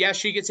 I mean, yes,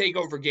 she could take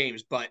over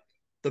games, but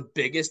the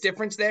biggest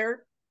difference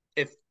there,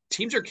 if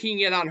teams are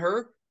keying in on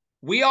her,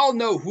 we all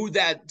know who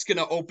that's going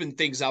to open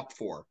things up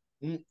for.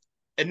 And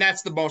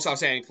that's the most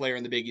outstanding player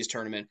in the Big East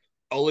tournament,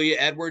 Aaliyah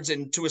Edwards,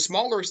 and to a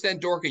smaller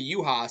extent, Dorka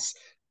Juhas.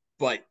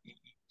 But,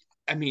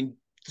 I mean,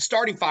 the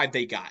starting 5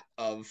 they got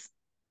of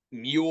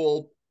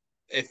Mule,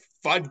 if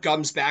Fudd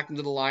comes back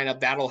into the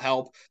lineup, that'll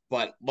help.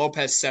 But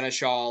Lopez,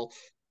 Seneschal,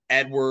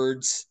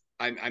 Edwards,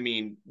 I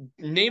mean,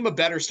 name a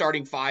better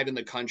starting 5 in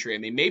the country. I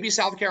mean, maybe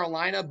South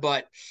Carolina,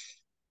 but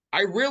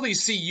I really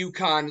see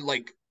UConn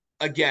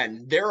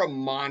again. They're a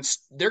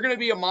monster. They're going to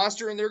be a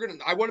monster,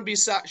 and I wouldn't be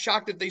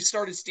shocked if they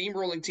started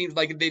steamrolling teams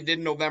like they did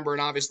in November,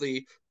 and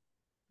obviously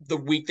the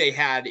week they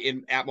had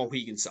at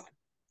Mohegan Sun.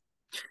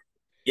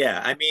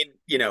 Yeah, I mean,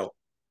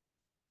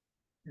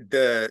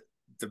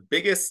 the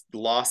biggest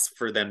loss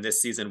for them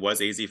this season was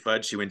Azzi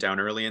Fudd. She went down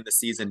early in the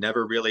season,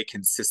 never really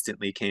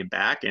consistently came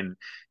back. And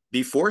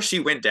before she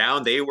went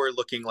down, they were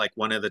looking like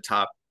one of the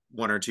top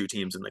 1 or 2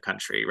 teams in the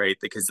country, right?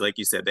 Because like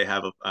you said, they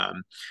have a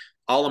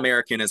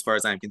All-American, as far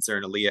as I'm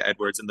concerned, Aaliyah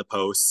Edwards in the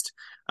post,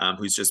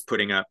 who's just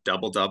putting up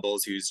double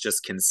doubles, who's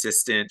just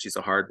consistent. She's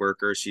a hard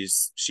worker. She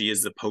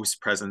is the post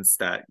presence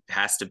that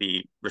has to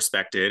be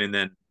respected. And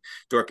then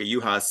Dorka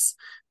Juhas,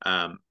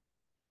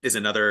 is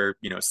another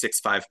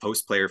 6'5"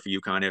 post player for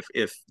UConn.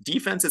 If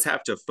defenses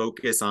have to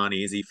focus on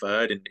Azzi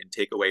Fudd and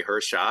take away her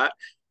shot,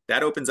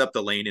 that opens up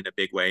the lane in a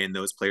big way, and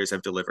those players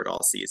have delivered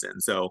all season.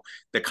 So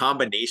the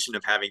combination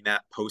of having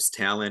that post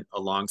talent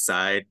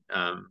alongside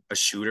a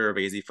shooter of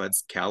Azzi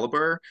Fudd's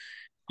caliber,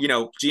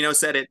 Gino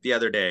said it the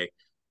other day,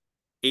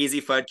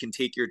 Azzi Fudd can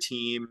take your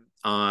team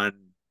on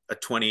a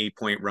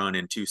 20-point run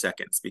in 2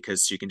 seconds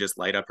because she can just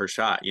light up her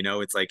shot.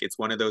 It's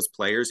one of those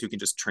players who can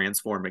just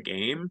transform a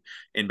game,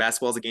 and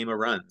basketball is a game of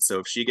runs. So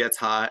if she gets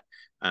hot,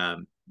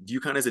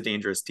 UConn is a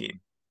dangerous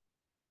team.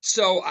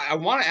 So I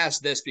want to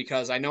ask this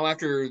because I know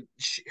after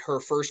her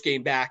first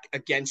game back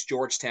against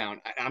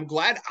Georgetown, I'm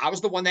glad I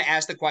was the one that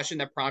asked the question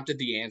that prompted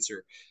the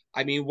answer.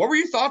 I mean, what were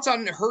your thoughts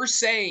on her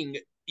saying,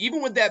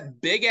 even with that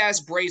big ass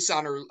brace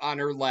on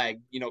her leg,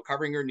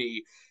 covering her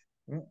knee?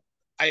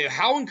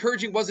 How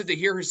encouraging was it to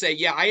hear her say,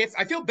 "Yeah,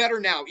 I feel better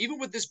now, even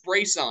with this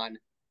brace on,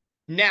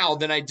 now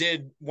than I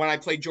did when I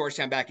played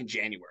Georgetown back in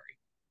January."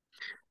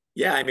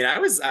 Yeah, I mean, I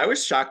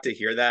was shocked to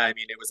hear that. I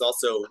mean, it was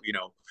also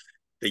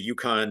the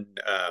UConn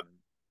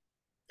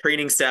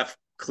training staff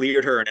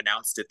cleared her and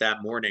announced it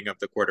that morning of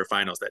the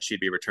quarterfinals that she'd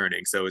be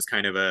returning. So it was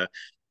kind of a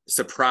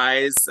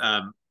surprise,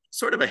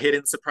 sort of a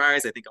hidden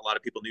surprise. I think a lot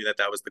of people knew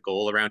that was the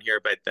goal around here,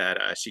 but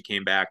that she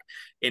came back.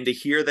 And to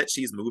hear that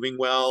she's moving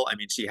well, I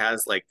mean, she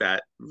has like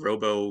that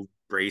robo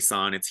brace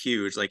on. It's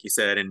huge, like you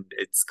said, and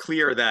it's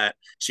clear that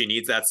she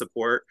needs that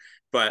support.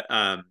 But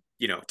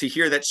to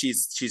hear that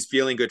she's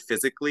feeling good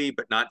physically,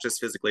 but not just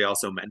physically,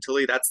 also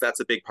mentally, that's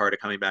a big part of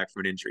coming back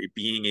from an injury.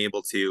 Being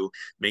able to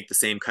make the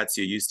same cuts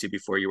you used to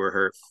before you were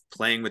hurt,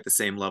 playing with the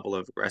same level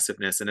of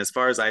aggressiveness. And as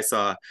far as I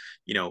saw,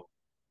 you know,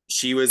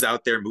 she was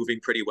out there moving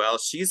pretty well.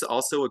 She's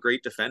also a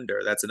great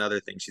defender. That's another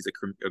thing. She's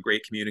a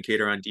great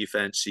communicator on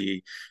defense.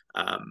 She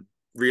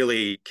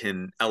really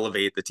can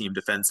elevate the team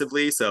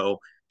defensively. So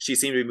she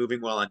seemed to be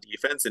moving well on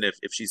defense. And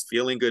if she's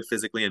feeling good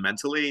physically and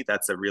mentally,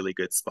 that's a really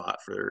good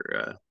spot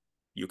for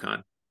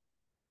UConn.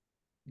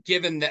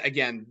 Given that,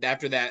 again,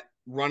 after that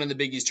run in the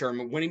Big East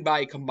tournament, winning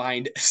by a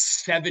combined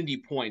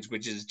 70 points,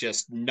 which is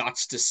just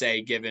nuts to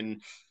say,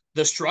 given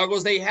the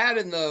struggles they had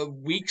in the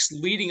weeks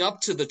leading up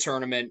to the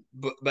tournament.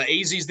 But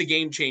AZ's the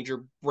game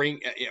changer. Bring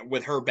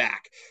with her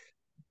back.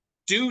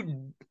 Do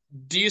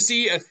you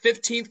see a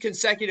 15th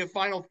consecutive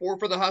Final Four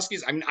for the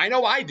Huskies? I mean, I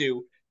know I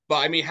do, but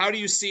I mean, how do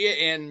you see it?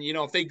 And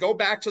if they go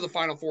back to the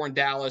Final Four in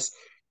Dallas,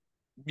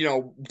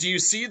 do you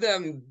see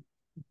them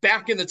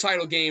back in the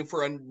title game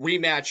for a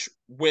rematch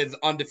with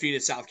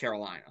undefeated South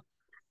Carolina?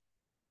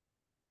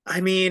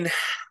 I mean,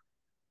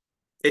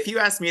 if you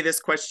asked me this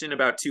question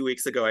about 2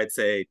 weeks ago, I'd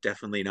say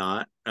definitely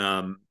not.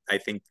 I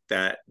think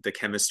that the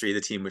chemistry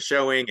the team was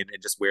showing and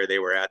just where they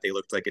were at, they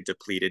looked like a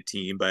depleted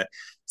team. But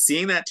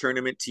seeing that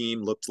tournament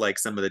team looked like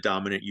some of the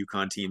dominant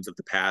UConn teams of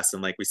the past,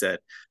 and like we said,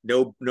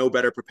 no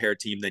better prepared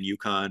team than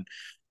UConn.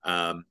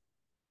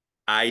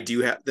 I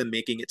do have them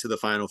making it to the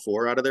Final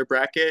Four out of their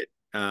bracket.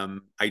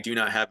 I do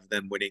not have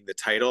them winning the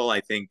title.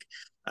 I think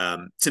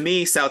to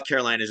me, South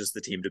Carolina is just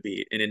the team to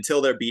beat. And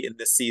until they're beaten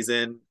this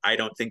season, I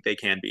don't think they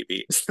can be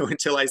beat. So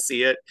until I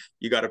see it,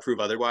 you got to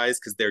prove otherwise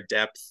because their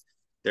depth,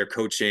 their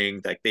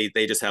coaching, like they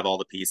just have all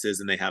the pieces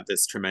and they have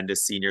this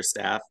tremendous senior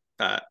staff,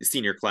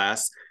 senior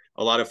class.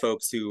 A lot of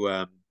folks who,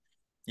 I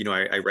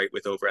write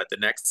with over at the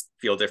Next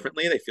feel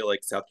differently. They feel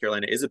like South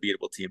Carolina is a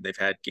beatable team. They've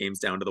had games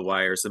down to the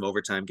wire, some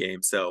overtime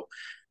games. So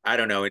I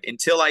don't know.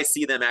 Until I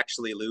see them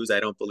actually lose, I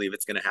don't believe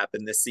it's going to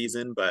happen this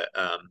season. But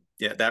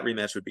yeah, that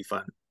rematch would be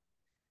fun.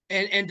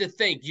 And to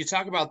think, you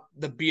talk about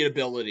the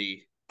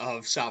beatability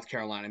of South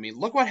Carolina. I mean,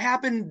 look what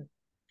happened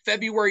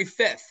February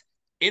 5th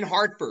in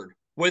Hartford.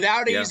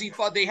 Without Yeah. AZ,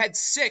 they had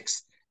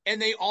 6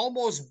 and they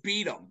almost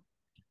beat them.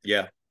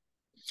 Yeah.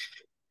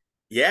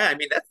 Yeah, I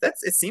mean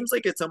that's it seems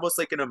like it's almost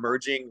like an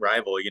emerging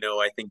rival.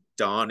 I think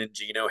Dawn and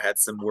Gino had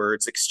some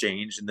words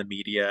exchanged in the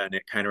media, and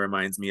it kind of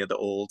reminds me of the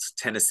old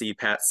Tennessee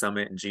Pat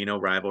Summitt and Gino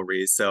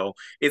rivalries. So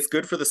it's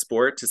good for the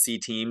sport to see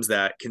teams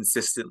that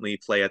consistently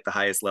play at the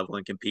highest level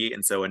and compete.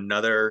 And so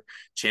another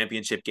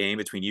championship game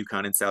between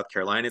UConn and South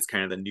Carolina is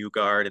kind of the new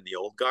guard and the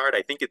old guard.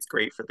 I think it's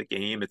great for the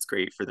game. It's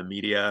great for the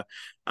media.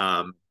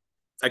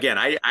 Again,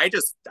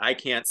 I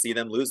can't see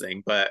them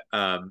losing, but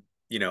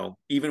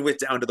even with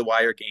down to the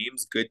wire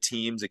games, good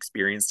teams,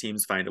 experienced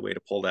teams find a way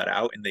to pull that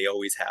out. And they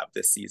always have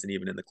this season,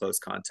 even in the close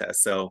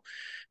contest. So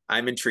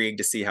I'm intrigued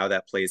to see how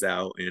that plays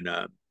out and,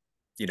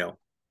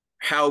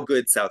 how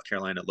good South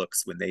Carolina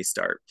looks when they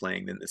start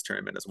playing in this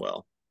tournament as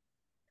well.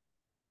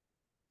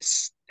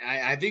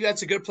 I think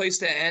that's a good place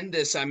to end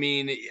this. I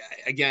mean,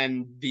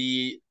 again,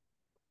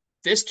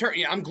 this turn,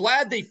 I'm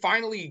glad they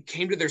finally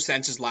came to their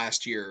senses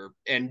last year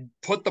and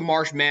put the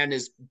March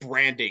Madness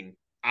branding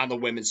on the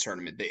women's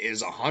tournament. That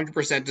is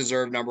 100%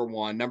 deserved, number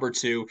one. Number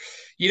two,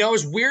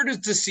 as weird as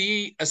to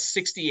see a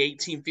 68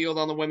 team field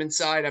on the women's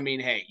side. I mean,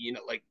 hey,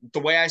 like the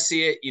way I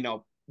see it,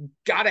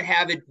 got to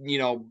have it,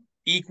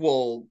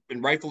 equal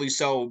and rightfully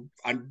so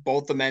on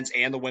both the men's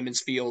and the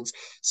women's fields.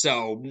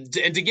 So,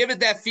 and to give it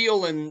that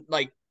feel and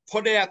like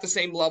put it at the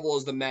same level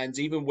as the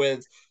men's, even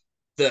with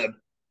the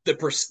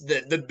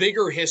the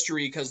bigger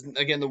history, because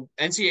again, the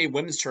NCAA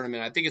women's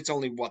tournament, I think it's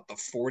only the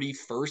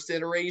 41st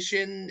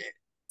iteration.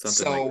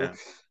 Something like So that.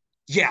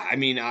 yeah, I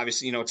mean,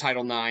 obviously,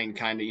 Title IX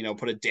kind of,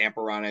 put a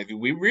damper on it.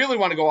 We really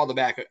want to go all the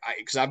back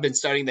because I've been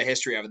studying the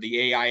history of it.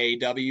 The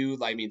AIAW,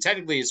 I mean,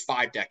 technically it's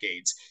 5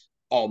 decades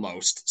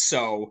almost.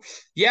 So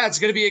yeah, it's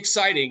going to be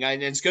exciting.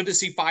 And it's good to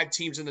see 5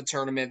 teams in the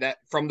tournament that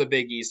from the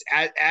Big East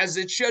as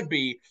it should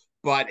be.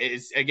 But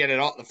it's again,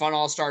 the fun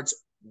all starts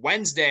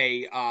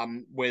Wednesday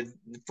with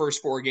the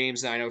first 4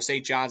 games. And I know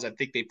St. John's, I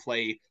think they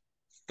play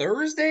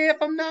Thursday, if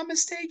I'm not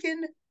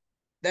mistaken.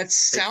 That I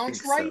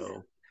sounds think right.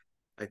 so.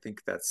 I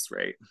think that's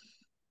right.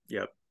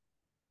 Yep.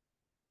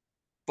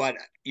 But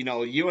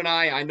you and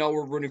I know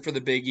we're rooting for the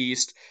Big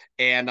East,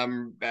 and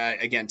I'm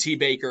again T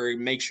Baker.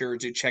 Make sure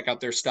to check out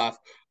their stuff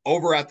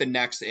over at the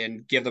Next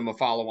and give them a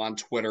follow on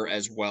Twitter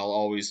as well.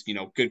 Always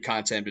good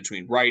content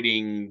between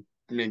writing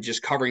and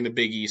just covering the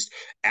Big East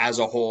as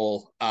a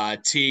whole.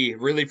 T,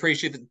 really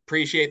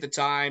appreciate the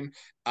time.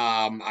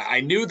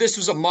 I knew this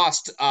was a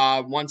must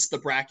once the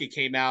bracket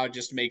came out,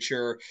 just to make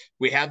sure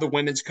we had the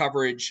women's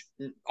coverage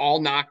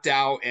all knocked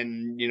out,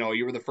 and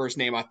you were the first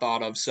name I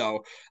thought of.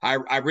 So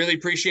I really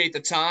appreciate the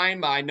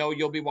time. I know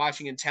you'll be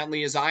watching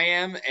intently as I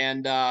am,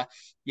 and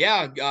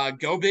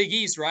go Big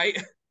East,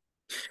 right?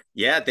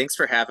 Yeah, thanks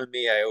for having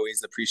me. I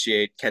always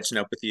appreciate catching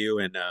up with you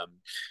and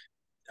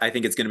I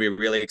think it's going to be a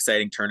really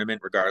exciting tournament,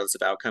 regardless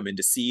of outcome. And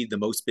to see the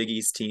most Big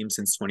East team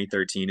since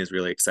 2013 is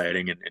really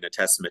exciting and a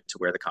testament to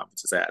where the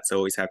conference is at. So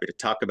always happy to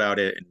talk about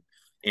it and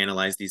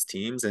analyze these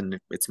teams.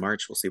 And it's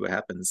March. We'll see what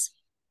happens.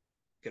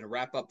 Going to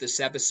wrap up this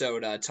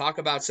episode, talk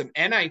about some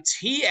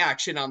NIT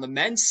action on the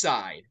men's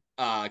side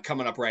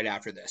coming up right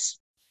after this.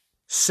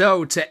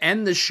 So to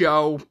end the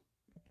show,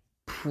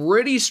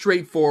 pretty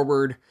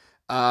straightforward.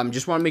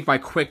 Just want to make my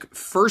quick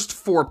first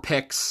 4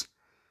 picks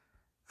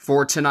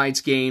for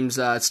tonight's games.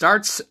 It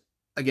starts,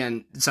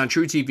 again, it's on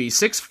True TV,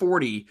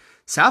 6:40,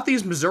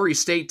 Southeast Missouri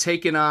State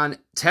taking on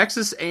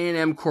Texas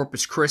A&M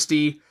Corpus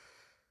Christi.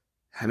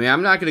 I mean,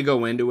 I'm not going to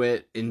go into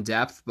it in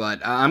depth, but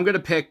I'm going to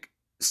pick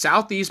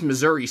Southeast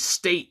Missouri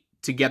State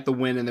to get the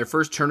win in their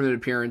first tournament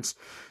appearance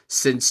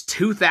since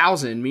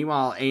 2000.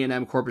 Meanwhile,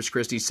 A&M Corpus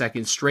Christi's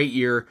second straight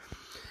year.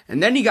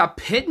 And then you got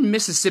Pitt and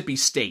Mississippi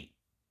State.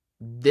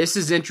 This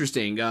is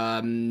interesting.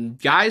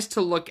 Guys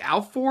to look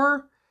out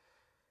for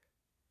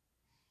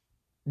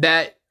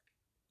that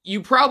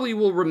you probably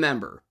will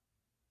remember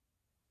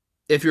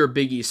if you're a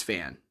Big East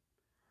fan.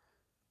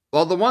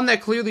 Well, the one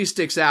that clearly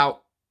sticks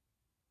out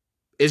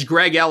is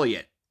Greg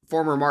Elliott,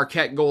 former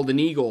Marquette Golden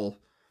Eagle.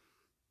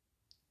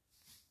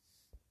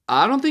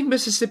 I don't think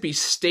Mississippi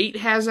State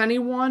has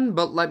anyone,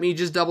 but let me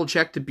just double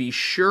check to be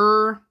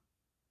sure.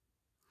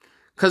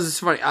 Because it's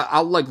funny,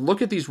 I'll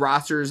look at these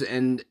rosters,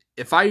 and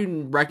if I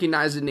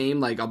recognize the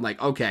name, I'm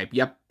like, okay,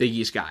 yep, Big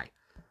East guy.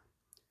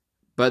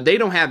 But they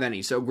don't have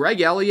any. So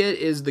Greg Elliott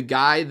is the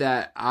guy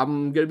that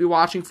I'm going to be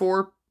watching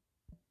for.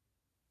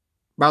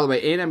 By the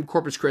way, A&M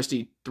Corpus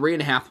Christi,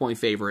 3.5-point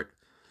favorite.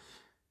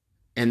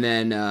 And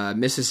then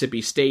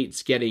Mississippi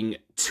State's getting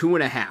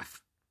 2.5.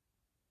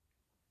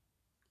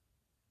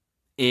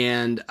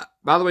 And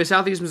by the way,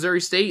 Southeast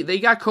Missouri State, they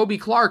got Kobe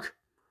Clark,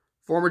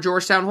 former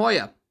Georgetown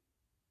Hoya.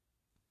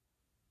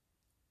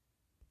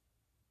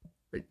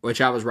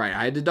 Which I was right.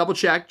 I had to double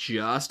check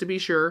just to be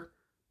sure,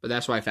 but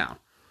that's what I found.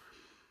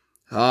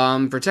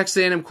 For Texas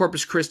A&M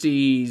Corpus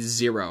Christi,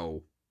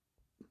 0.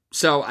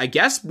 So I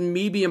guess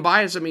me being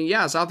biased,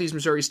 Southeast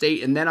Missouri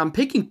State, and then I'm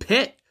picking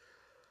Pitt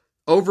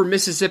over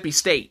Mississippi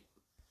State.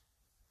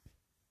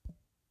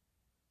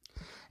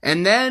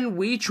 And then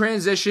we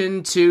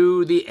transition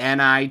to the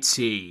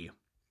NIT.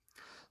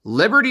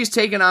 Liberty's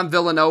taking on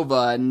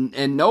Villanova,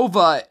 and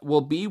Nova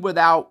will be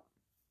without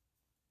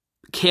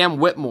Cam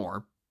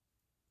Whitmore.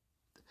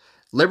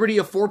 Liberty,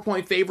 a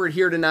 4-point favorite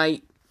here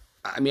tonight.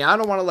 I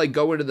don't want to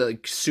go into the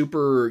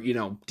super,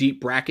 deep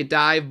bracket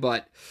dive,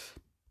 but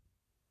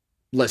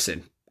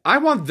listen, I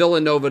want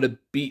Villanova to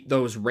beat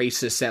those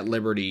racists at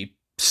Liberty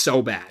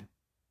so bad.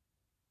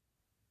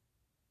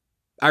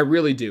 I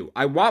really do.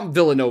 I want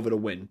Villanova to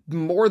win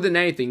more than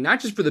anything, not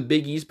just for the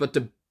Big East, but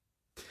to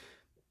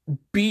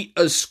beat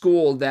a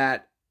school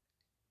that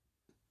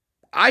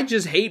I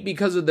just hate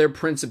because of their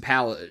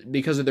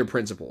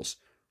principles.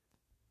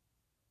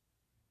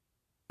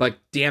 But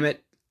damn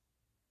it,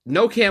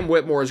 no Cam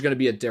Whitmore is going to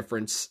be a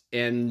difference,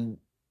 and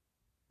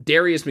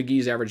Darius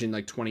McGee's averaging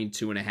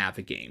 22.5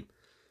 a game.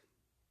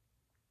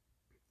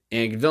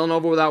 And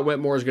Villanova without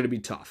Whitmore is going to be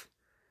tough.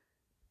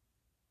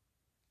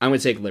 I'm going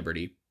to take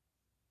Liberty,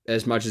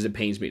 as much as it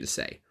pains me to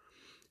say.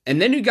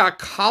 And then you got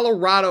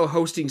Colorado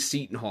hosting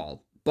Seton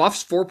Hall.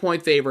 Buffs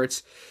 4-point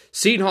favorites.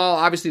 Seton Hall,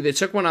 obviously, they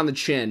took one on the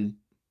chin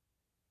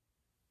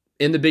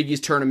in the Big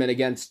East tournament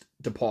against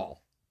DePaul.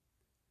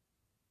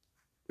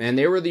 And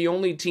they were the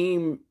only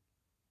team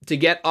to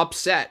get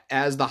upset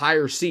as the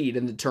higher seed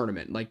in the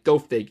tournament. Go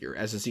figure,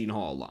 as a Seton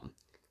Hall alum.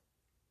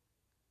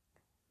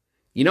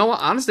 You know what?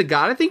 Honest to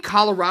God, I think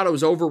Colorado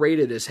is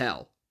overrated as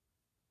hell.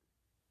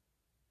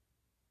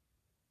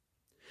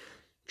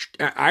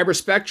 I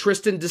respect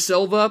Tristan Da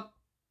Silva,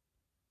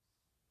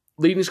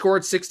 leading scorer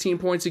at 16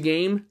 points a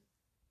game.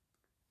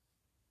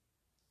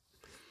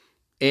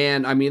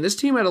 And, this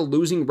team had a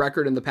losing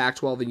record in the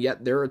Pac-12, and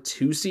yet they're a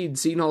 2 seed.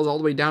 Seton Hall's all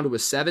the way down to a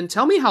 7.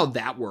 Tell me how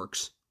that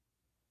works.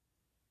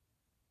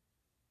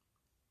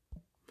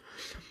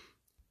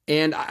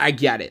 And I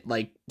get it.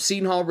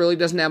 Seton Hall really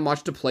doesn't have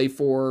much to play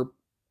for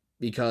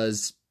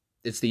because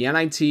it's the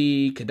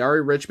NIT.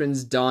 Kadari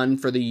Richmond's done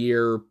for the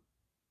year.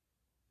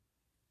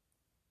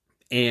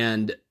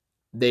 And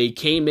they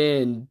came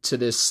in to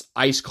this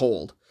ice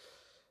cold.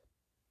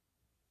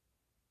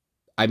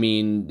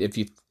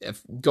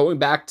 If going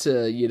back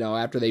to,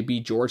 after they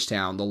beat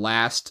Georgetown,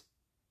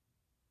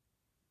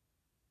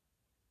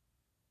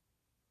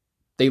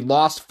 they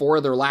lost 4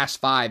 of their last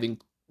 5.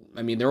 And,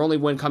 their only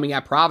win coming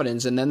at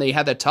Providence, and then they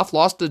had that tough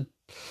loss to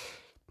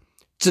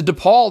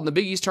DePaul in the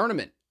Big East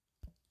tournament.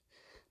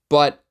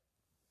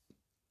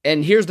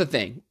 And here's the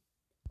thing.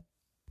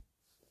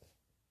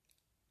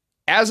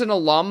 As an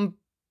alum,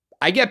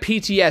 I get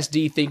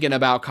PTSD thinking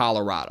about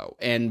Colorado.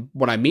 And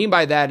what I mean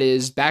by that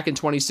is, back in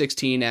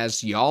 2016,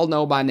 as y'all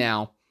know by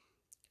now,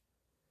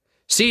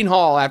 Seton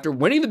Hall, after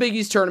winning the Big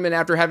East tournament,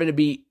 after having to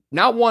beat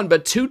not 1,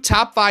 but 2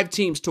 top 5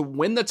 teams to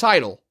win the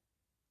title,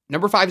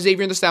 number 5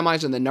 Xavier in the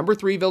semis, and then number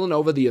 3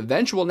 Villanova, the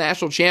eventual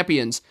national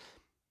champions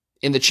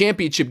in the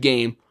championship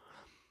game,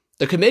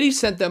 The committee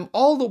sent them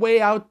all the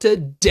way out to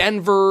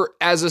Denver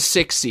as a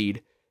 6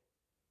 seed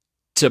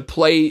to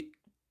play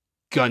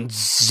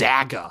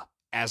Gonzaga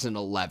as an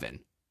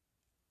 11.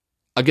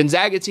 A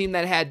Gonzaga team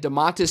that had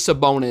Domantas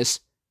Sabonis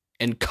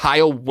and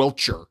Kyle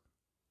Wiltshire.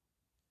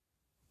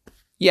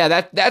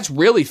 Yeah, that's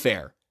really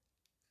fair.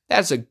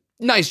 That's a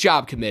nice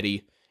job,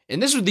 committee.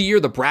 And this was the year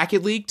the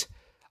bracket leaked.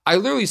 I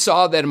literally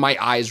saw that and my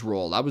eyes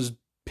rolled. I was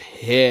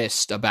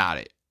pissed about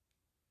it.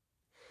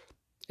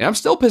 And I'm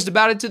still pissed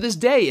about it to this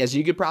day, as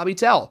you could probably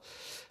tell.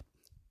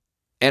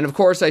 And of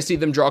course, I see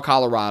them draw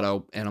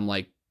Colorado, and I'm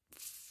like,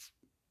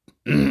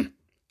 I'm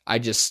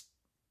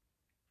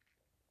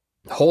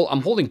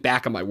holding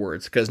back on my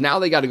words, because now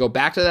they got to go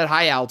back to that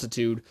high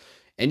altitude,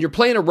 and you're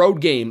playing a road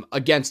game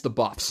against the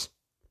Buffs.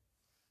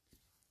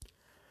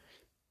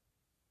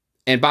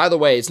 And by the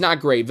way, it's not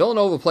great.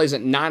 Villanova plays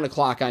at 9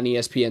 o'clock on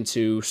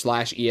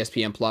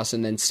ESPN2/ESPN Plus,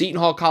 and then Seton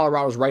Hall,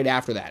 Colorado is right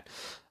after that.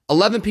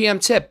 11 p.m.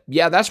 tip.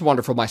 Yeah, that's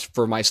wonderful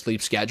for my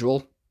sleep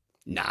schedule.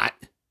 Not.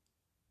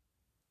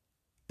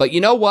 But you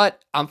know what?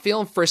 I'm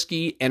feeling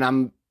frisky, and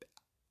I'm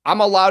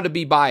allowed to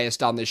be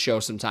biased on this show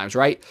sometimes,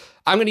 right?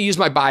 I'm going to use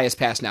my bias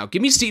pass now.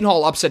 Give me Seton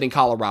Hall upsetting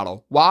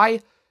Colorado.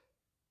 Why?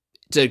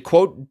 To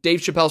quote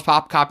Dave Chappelle's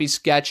Pop Copy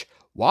sketch,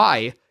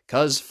 why?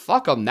 Because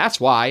fuck them, that's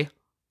why.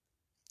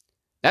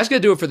 That's going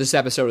to do it for this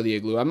episode of the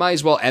Igloo. I might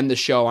as well end the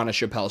show on a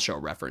Chappelle Show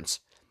reference.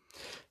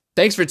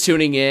 Thanks for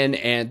tuning in,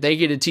 and thank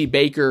you to T.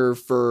 Baker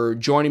for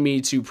joining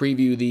me to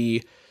preview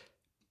the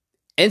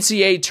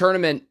NCAA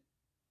tournament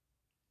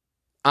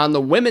on the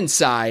women's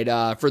side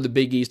for the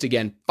Big East.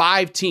 Again,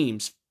 5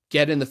 teams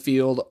get in the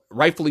field,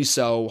 rightfully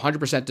so,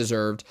 100%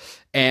 deserved.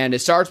 And it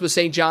starts with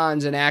St.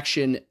 John's in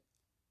action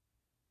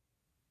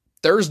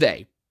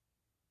Thursday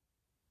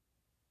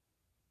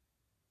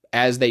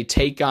as they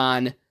take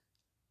on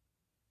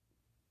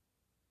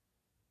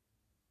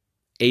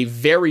a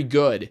very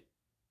good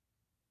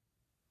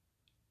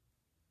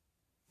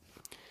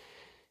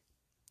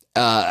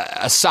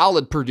a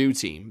solid Purdue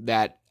team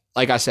that,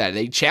 like I said,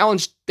 they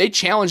challenged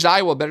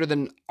Iowa better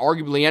than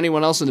arguably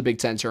anyone else in the Big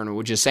Ten tournament,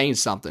 which is saying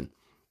something.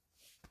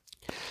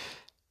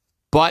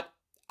 But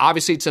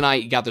obviously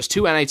tonight you got those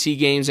 2 NIT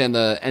games, and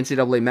the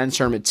NCAA men's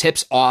tournament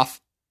tips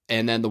off,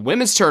 and then the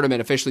women's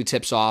tournament officially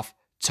tips off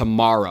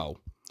tomorrow.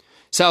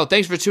 So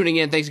thanks for tuning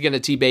in. Thanks again to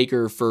T.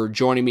 Baker for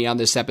joining me on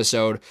this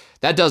episode.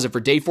 That does it for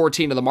day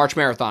 14 of the March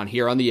Marathon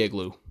here on the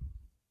Igloo.